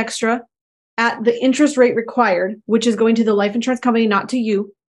anything extra, at the interest rate required, which is going to the life insurance company, not to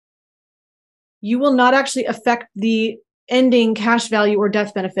you, you will not actually affect the ending cash value or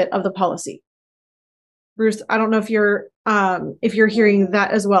death benefit of the policy. Bruce, I don't know if you're hearing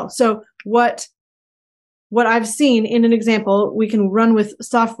that as well. So what I've seen in an example, we can run with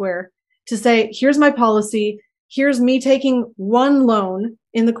software to say, here's my policy. Here's me taking one loan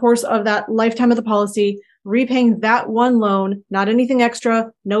in the course of that lifetime of the policy, repaying that one loan, not anything extra,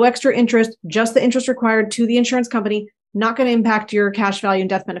 no extra interest, just the interest required to the insurance company, not going to impact your cash value and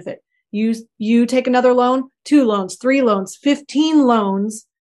death benefit. You take another loan, 2 loans, 3 loans, 15 loans.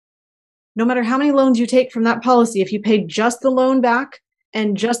 No matter how many loans you take from that policy, if you pay just the loan back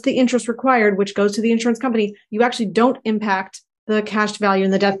and just the interest required, which goes to the insurance company, you actually don't impact the cash value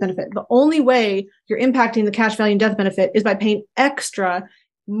and the death benefit. The only way you're impacting the cash value and death benefit is by paying extra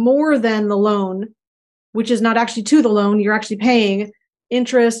more than the loan, which is not actually to the loan. You're actually paying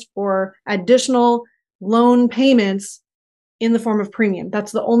interest or additional loan payments in the form of premium.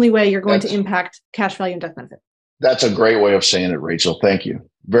 That's the only way you're going to impact cash value and death benefit. That's a great way of saying it, Rachel. Thank you.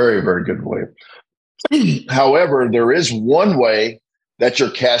 Very, very good way. However, there is one way that your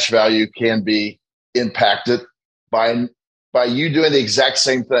cash value can be impacted by you doing the exact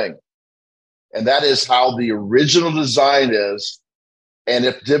same thing. And that is how the original design is, and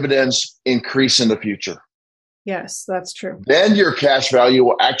if dividends increase in the future. Yes, that's true. Then your cash value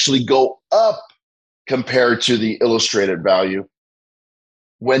will actually go up compared to the illustrated value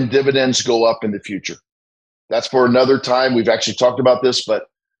when dividends go up in the future. That's for another time. We've actually talked about this, but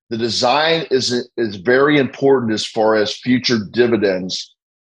the design is very important as far as future dividends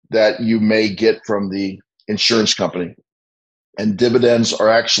that you may get from the insurance company. And dividends are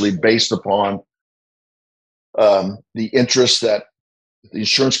actually based upon the interest that the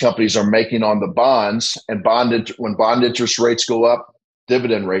insurance companies are making on the bonds. And when bond interest rates go up,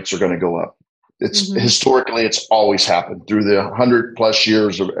 dividend rates are going to go up. It's historically, it's always happened through the 100+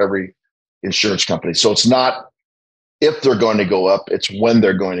 years of every insurance company. So it's not if they're going to go up, it's when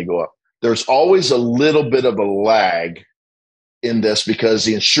they're going to go up. There's always a little bit of a lag in this because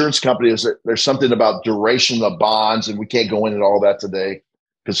the insurance company there's something about duration of bonds, and we can't go into all that today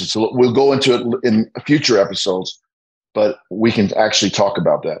because we'll go into it in future episodes, but we can actually talk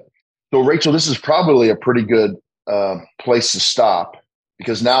about that. So Rachel, this is probably a pretty good place to stop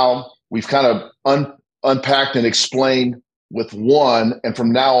because now we've kind of unpacked and explained with one, and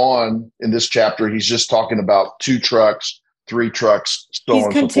from now on in this chapter, he's just talking about 2 trucks, 3 trucks, so on and so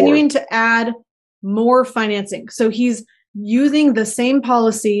forth. He's continuing to add more financing. So he's using the same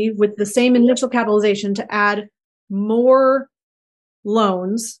policy with the same initial capitalization to add more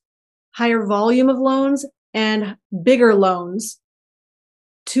loans, higher volume of loans, and bigger loans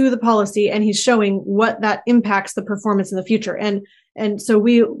to the policy. And he's showing what that impacts the performance in the future. And so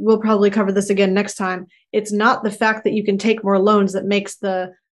we will probably cover this again next time. It's not the fact that you can take more loans that makes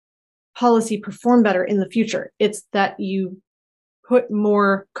the policy perform better in the future. It's that you put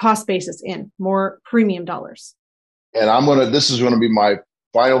more cost basis in, more premium dollars. And this is going to be my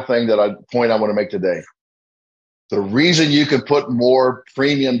final point I want to make today. The reason you can put more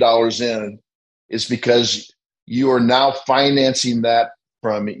premium dollars in is because you are now financing that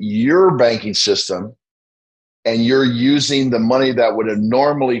from your banking system, and you're using the money that would have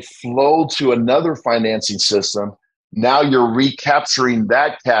normally flowed to another financing system. Now you're recapturing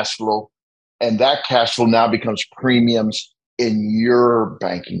that cash flow, and that cash flow now becomes premiums in your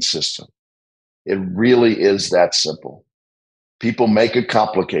banking system. It really is that simple. People make it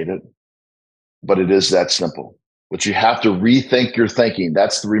complicated, but it is that simple. But you have to rethink your thinking.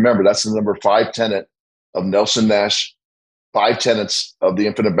 Remember, that's the number 5 tenet of Nelson Nash, 5 tenets of the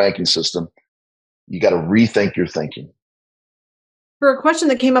infinite banking system. You got to rethink your thinking. For a question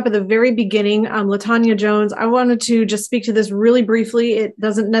that came up at the very beginning, Latanya Jones, I wanted to just speak to this really briefly. It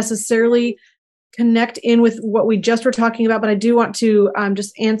doesn't necessarily connect in with what we just were talking about, but I do want to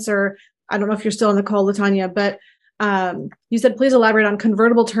just answer. I don't know if you're still on the call, Latanya, but you said, please elaborate on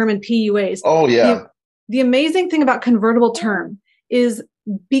convertible term and PUAs. Oh, yeah. The amazing thing about convertible term is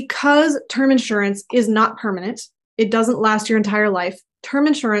because term insurance is not permanent, it doesn't last your entire life. Term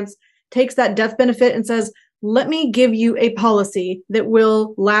insurance takes that death benefit and says, let me give you a policy that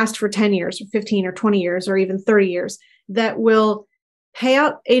will last for 10 years or 15 or 20 years or even 30 years that will pay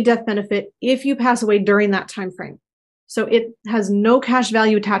out a death benefit if you pass away during that time frame. So it has no cash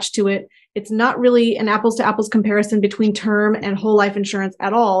value attached to it. It's not really an apples to apples comparison between term and whole life insurance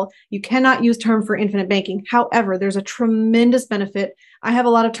at all. You cannot use term for infinite banking. However, there's a tremendous benefit. I have a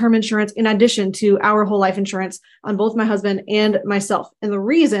lot of term insurance in addition to our whole life insurance on both my husband and myself. And the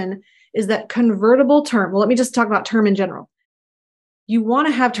reason is that convertible term, well, let me just talk about term in general. You want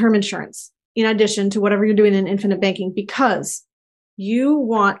to have term insurance in addition to whatever you're doing in infinite banking because you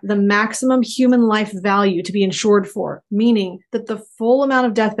want the maximum human life value to be insured for, meaning that the full amount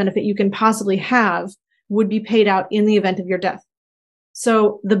of death benefit you can possibly have would be paid out in the event of your death.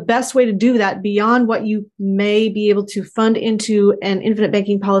 So the best way to do that beyond what you may be able to fund into an infinite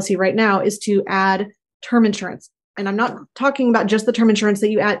banking policy right now is to add term insurance. And I'm not talking about just the term insurance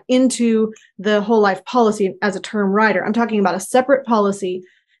that you add into the whole life policy as a term rider. I'm talking about a separate policy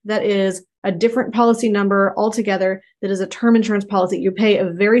that is a different policy number altogether that is a term insurance policy. You pay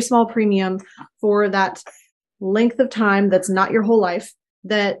a very small premium for that length of time that's not your whole life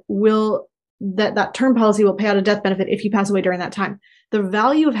that term policy will pay out a death benefit if you pass away during that time. The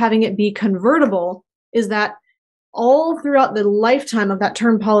value of having it be convertible is that all throughout the lifetime of that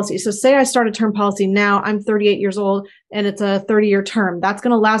term policy. So say I start a term policy now, I'm 38 years old and it's a 30-year term. That's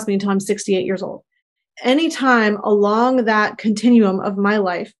going to last me until I'm 68 years old. Anytime along that continuum of my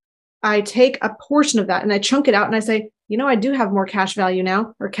life, I take a portion of that and I chunk it out and I say, I do have more cash value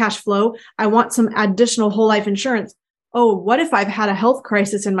now or cash flow. I want some additional whole life insurance. Oh, what if I've had a health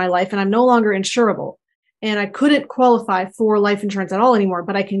crisis in my life and I'm no longer insurable and I couldn't qualify for life insurance at all anymore,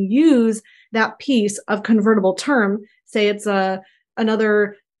 but I can use that piece of convertible term, say it's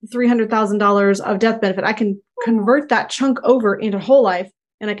another $300,000 of death benefit. I can convert that chunk over into whole life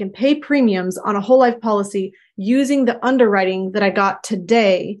and I can pay premiums on a whole life policy using the underwriting that I got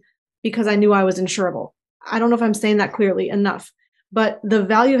today because I knew I was insurable. I don't know if I'm saying that clearly enough, but the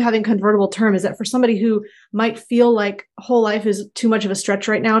value of having convertible term is that for somebody who might feel like whole life is too much of a stretch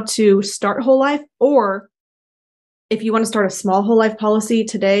right now to start whole life, or if you want to start a small whole life policy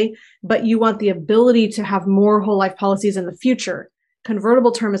today, but you want the ability to have more whole life policies in the future,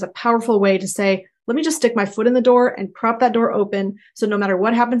 convertible term is a powerful way to say, let me just stick my foot in the door and prop that door open. So no matter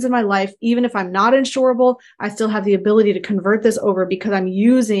what happens in my life, even if I'm not insurable, I still have the ability to convert this over because I'm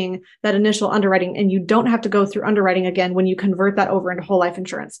using that initial underwriting, and you don't have to go through underwriting again when you convert that over into whole life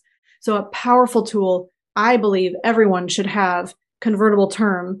insurance. So a powerful tool. I believe everyone should have convertible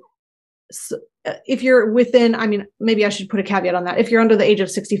term. So if you're within, maybe I should put a caveat on that. If you're under the age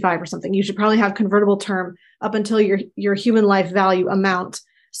of 65 or something, you should probably have convertible term up until your human life value amount,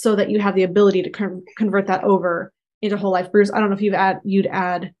 so that you have the ability to convert that over into whole life. Bruce, I don't know if you'd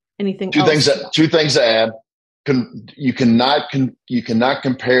add anything else. Two things to add. You cannot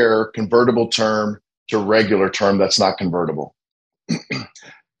compare convertible term to regular term that's not convertible.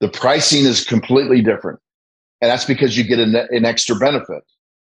 The pricing is completely different, and that's because you get an extra benefit.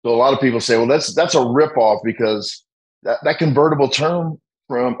 So a lot of people say, well, that's a ripoff because that convertible term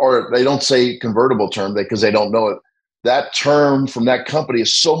or they don't say convertible term because they don't know it. That term from that company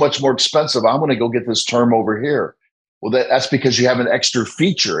is so much more expensive. I'm going to go get this term over here. Well, that's because you have an extra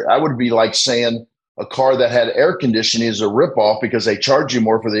feature. I would be like saying a car that had air conditioning is a ripoff because they charge you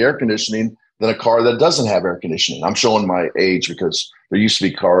more for the air conditioning, than a car that doesn't have air conditioning. I'm showing my age because there used to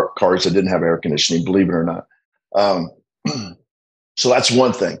be cars that didn't have air conditioning, believe it or not. So that's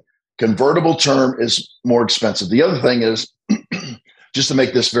one thing. Convertible term is more expensive. The other thing is, just to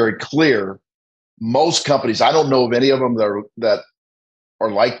make this very clear, most companies, I don't know of any of them that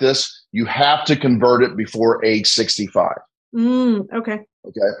are like this. You have to convert it before age 65. Okay.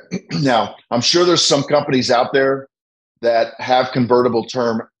 Okay. Now, I'm sure there's some companies out there that have convertible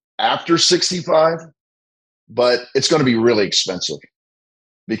term after 65, but it's going to be really expensive,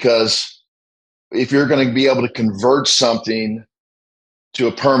 because if you're going to be able to convert something to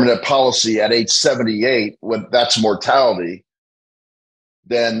a permanent policy at age 78, when that's mortality,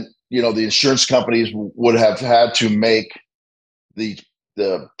 then the insurance companies would have had to make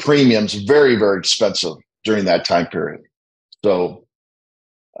the premiums very, very expensive during that time period. So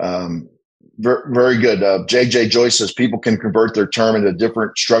very good. JJ Joyce says people can convert their term into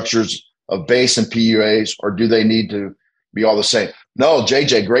different structures of base and PUAs, or do they need to be all the same? No,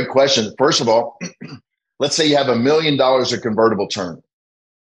 JJ, great question. First of all, let's say you have $1 million of convertible term.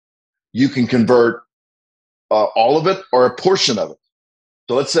 You can convert all of it or a portion of it.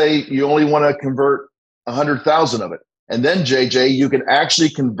 So let's say you only want to convert 100,000 of it. And then JJ, you can actually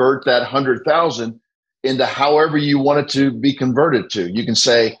convert that 100,000 into however you want it to be converted to. You can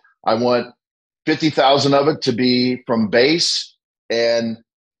say, I want 50,000 of it to be from base and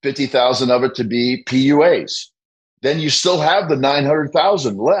 50,000 of it to be PUAs. Then you still have the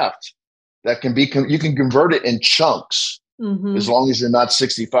 900,000 left that can be, you can convert it in chunks as long as you're not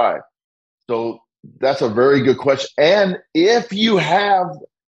 65. So that's a very good question. And if you have,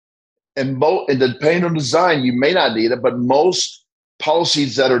 and depending on design, you may not need it, but most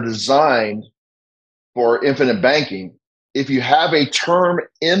policies that are designed for infinite banking, if you have a term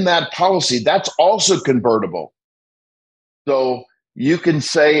in that policy, that's also convertible. So you can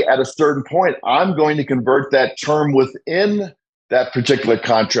say at a certain point, I'm going to convert that term within that particular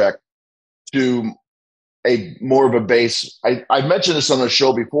contract to a more of a base. I mentioned this on the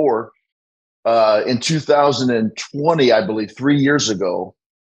show before. In 2020, I believe 3 years ago,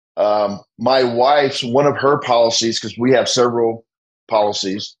 my wife's, one of her policies, because we have several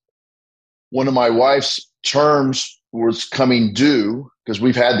policies, one of my wife's terms was coming due, because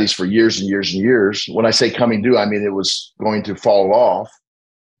we've had these for years and years and years. When I say coming due, I mean it was going to fall off.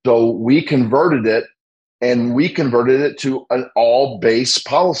 So we converted it, and we converted it to an all base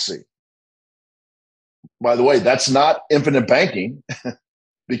policy. By the way, that's not infinite banking,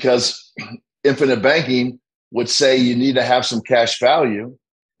 because infinite banking would say you need to have some cash value.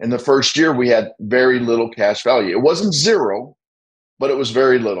 In the first year, we had very little cash value. It wasn't zero, but it was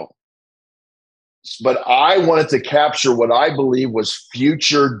very little. But I wanted to capture what I believe was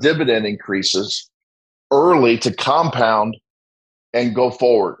future dividend increases early to compound and go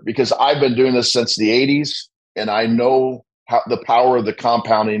forward, because I've been doing this since the 80s, and I know how the power of the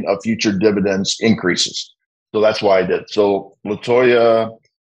compounding of future dividends increases. So that's why I did. So LaToya,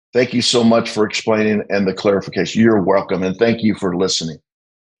 thank you so much for explaining and the clarification. You're welcome, and thank you for listening.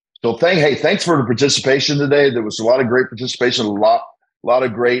 So thanks for the participation today. There was a lot of great participation. A lot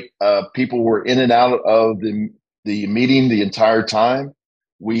of great people were in and out of the meeting the entire time.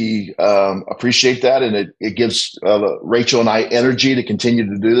 We appreciate that, and it gives Rachel and I energy to continue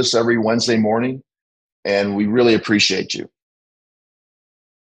to do this every Wednesday morning, and we really appreciate you.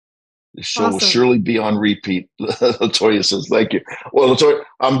 The show will surely be on repeat. LaToya says, thank you. Well, LaToya,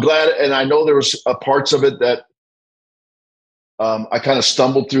 I'm glad, and I know there was parts of it that I kind of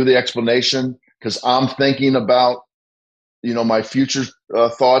stumbled through the explanation, because I'm thinking about, my future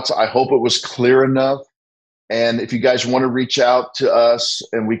thoughts. I hope it was clear enough. And if you guys want to reach out to us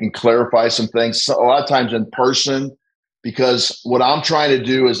and we can clarify some things, a lot of times in person, because what I'm trying to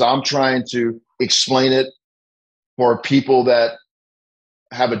do is I'm trying to explain it for people that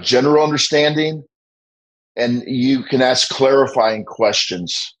have a general understanding, and you can ask clarifying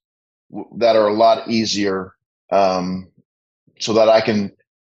questions that are a lot easier, so that I can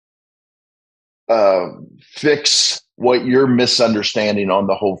fix what you're misunderstanding on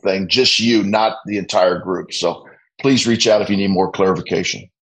the whole thing, just you, not the entire group. So please reach out if you need more clarification.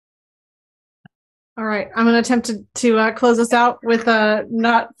 All right. I'm going to attempt to close us out with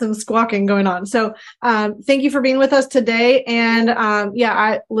not some squawking going on. So thank you for being with us today. And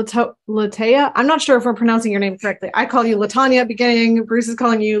LaToya, I'm not sure if we're pronouncing your name correctly. I call you LaTanya at the beginning. Bruce is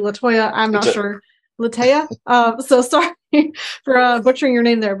calling you LaToya. I'm not sure. LaTaya. So sorry for butchering your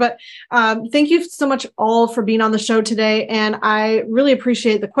name there, but thank you so much all for being on the show today. And I really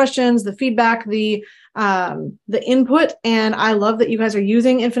appreciate the questions, the feedback, the input. And I love that you guys are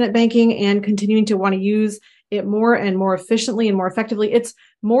using infinite banking and continuing to want to use it more and more efficiently and more effectively. It's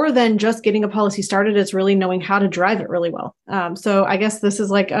more than just getting a policy started. It's really knowing how to drive it really well. So I guess this is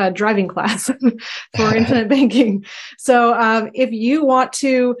like a driving class for infinite banking. So if you want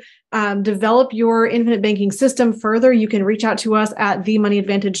to develop your infinite banking system further, you can reach out to us at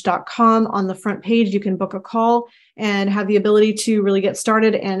themoneyadvantage.com. On the front page, you can book a call and have the ability to really get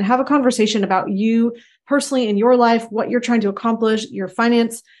started and have a conversation about you personally in your life, what you're trying to accomplish, your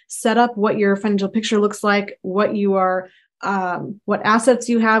finance setup, what your financial picture looks like, what you are, what assets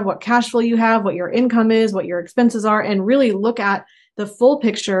you have, what cash flow you have, what your income is, what your expenses are, and really look at the full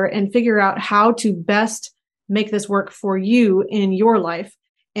picture and figure out how to best make this work for you in your life.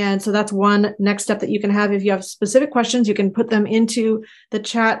 And so that's one next step that you can have. If you have specific questions, you can put them into the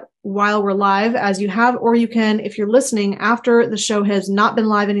chat while we're live as you have, or you can, if you're listening after the show has not been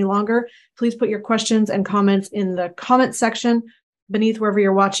live any longer, please put your questions and comments in the comment section beneath wherever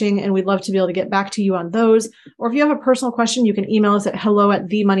you're watching. And we'd love to be able to get back to you on those. Or if you have a personal question, you can email us at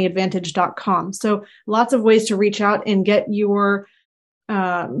hello@themoneyadvantage.com. So lots of ways to reach out and get your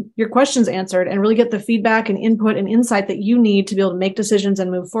questions answered and really get the feedback and input and insight that you need to be able to make decisions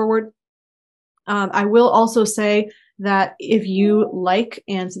and move forward. I will also say that if you like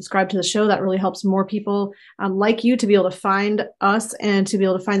and subscribe to the show, that really helps more people like you to be able to find us and to be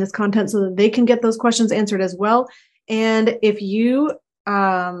able to find this content so that they can get those questions answered as well. And if you,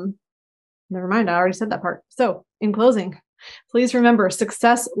 never mind, I already said that part. So in closing, please remember,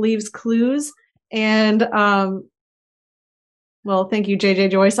 success leaves clues. And well, thank you, JJ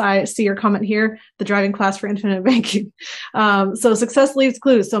Joyce. I see your comment here, the driving class for infinite banking. So success leaves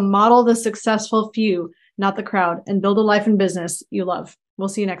clues. So model the successful few, not the crowd, and build a life and business you love. We'll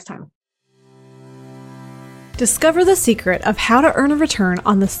see you next time. Discover the secret of how to earn a return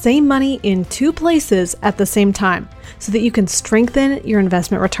on the same money in two places at the same time so that you can strengthen your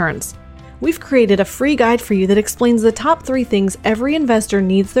investment returns. We've created a free guide for you that explains the top 3 things every investor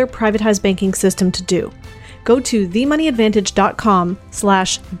needs their privatized banking system to do. Go to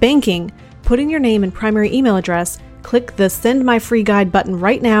themoneyadvantage.com/banking, put in your name and primary email address, click the Send My Free Guide button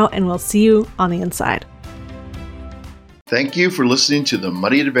right now, and we'll see you on the inside. Thank you for listening to the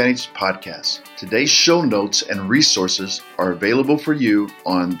Money Advantage podcast. Today's show notes and resources are available for you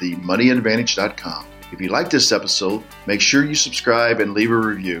on themoneyadvantage.com. If you like this episode, make sure you subscribe and leave a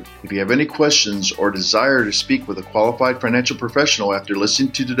review. If you have any questions or desire to speak with a qualified financial professional after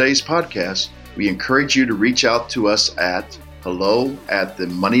listening to today's podcast, we encourage you to reach out to us at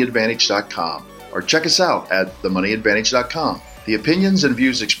hello@themoneyadvantage.com or check us out at themoneyadvantage.com. The opinions and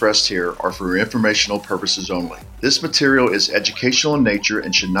views expressed here are for informational purposes only. This material is educational in nature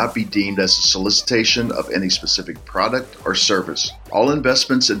and should not be deemed as a solicitation of any specific product or service. All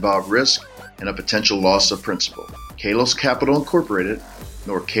investments involve risk and a potential loss of principal. Kalos Capital Incorporated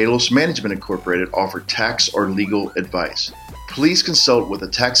nor Kalos Management Incorporated offer tax or legal advice. Please consult with a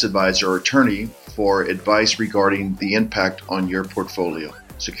tax advisor or attorney for advice regarding the impact on your portfolio.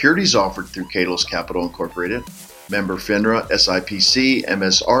 Securities offered through Kalos Capital Incorporated, member FINRA, SIPC,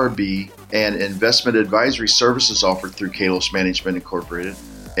 MSRB, and investment advisory services offered through Kalos Management Incorporated,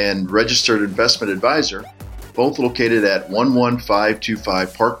 and registered investment advisor, both located at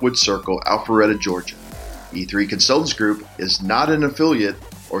 11525 Parkwood Circle, Alpharetta, Georgia. E3 Consultants Group is not an affiliate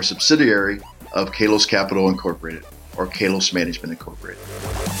or subsidiary of Kalos Capital Incorporated or Kalos Management Incorporated.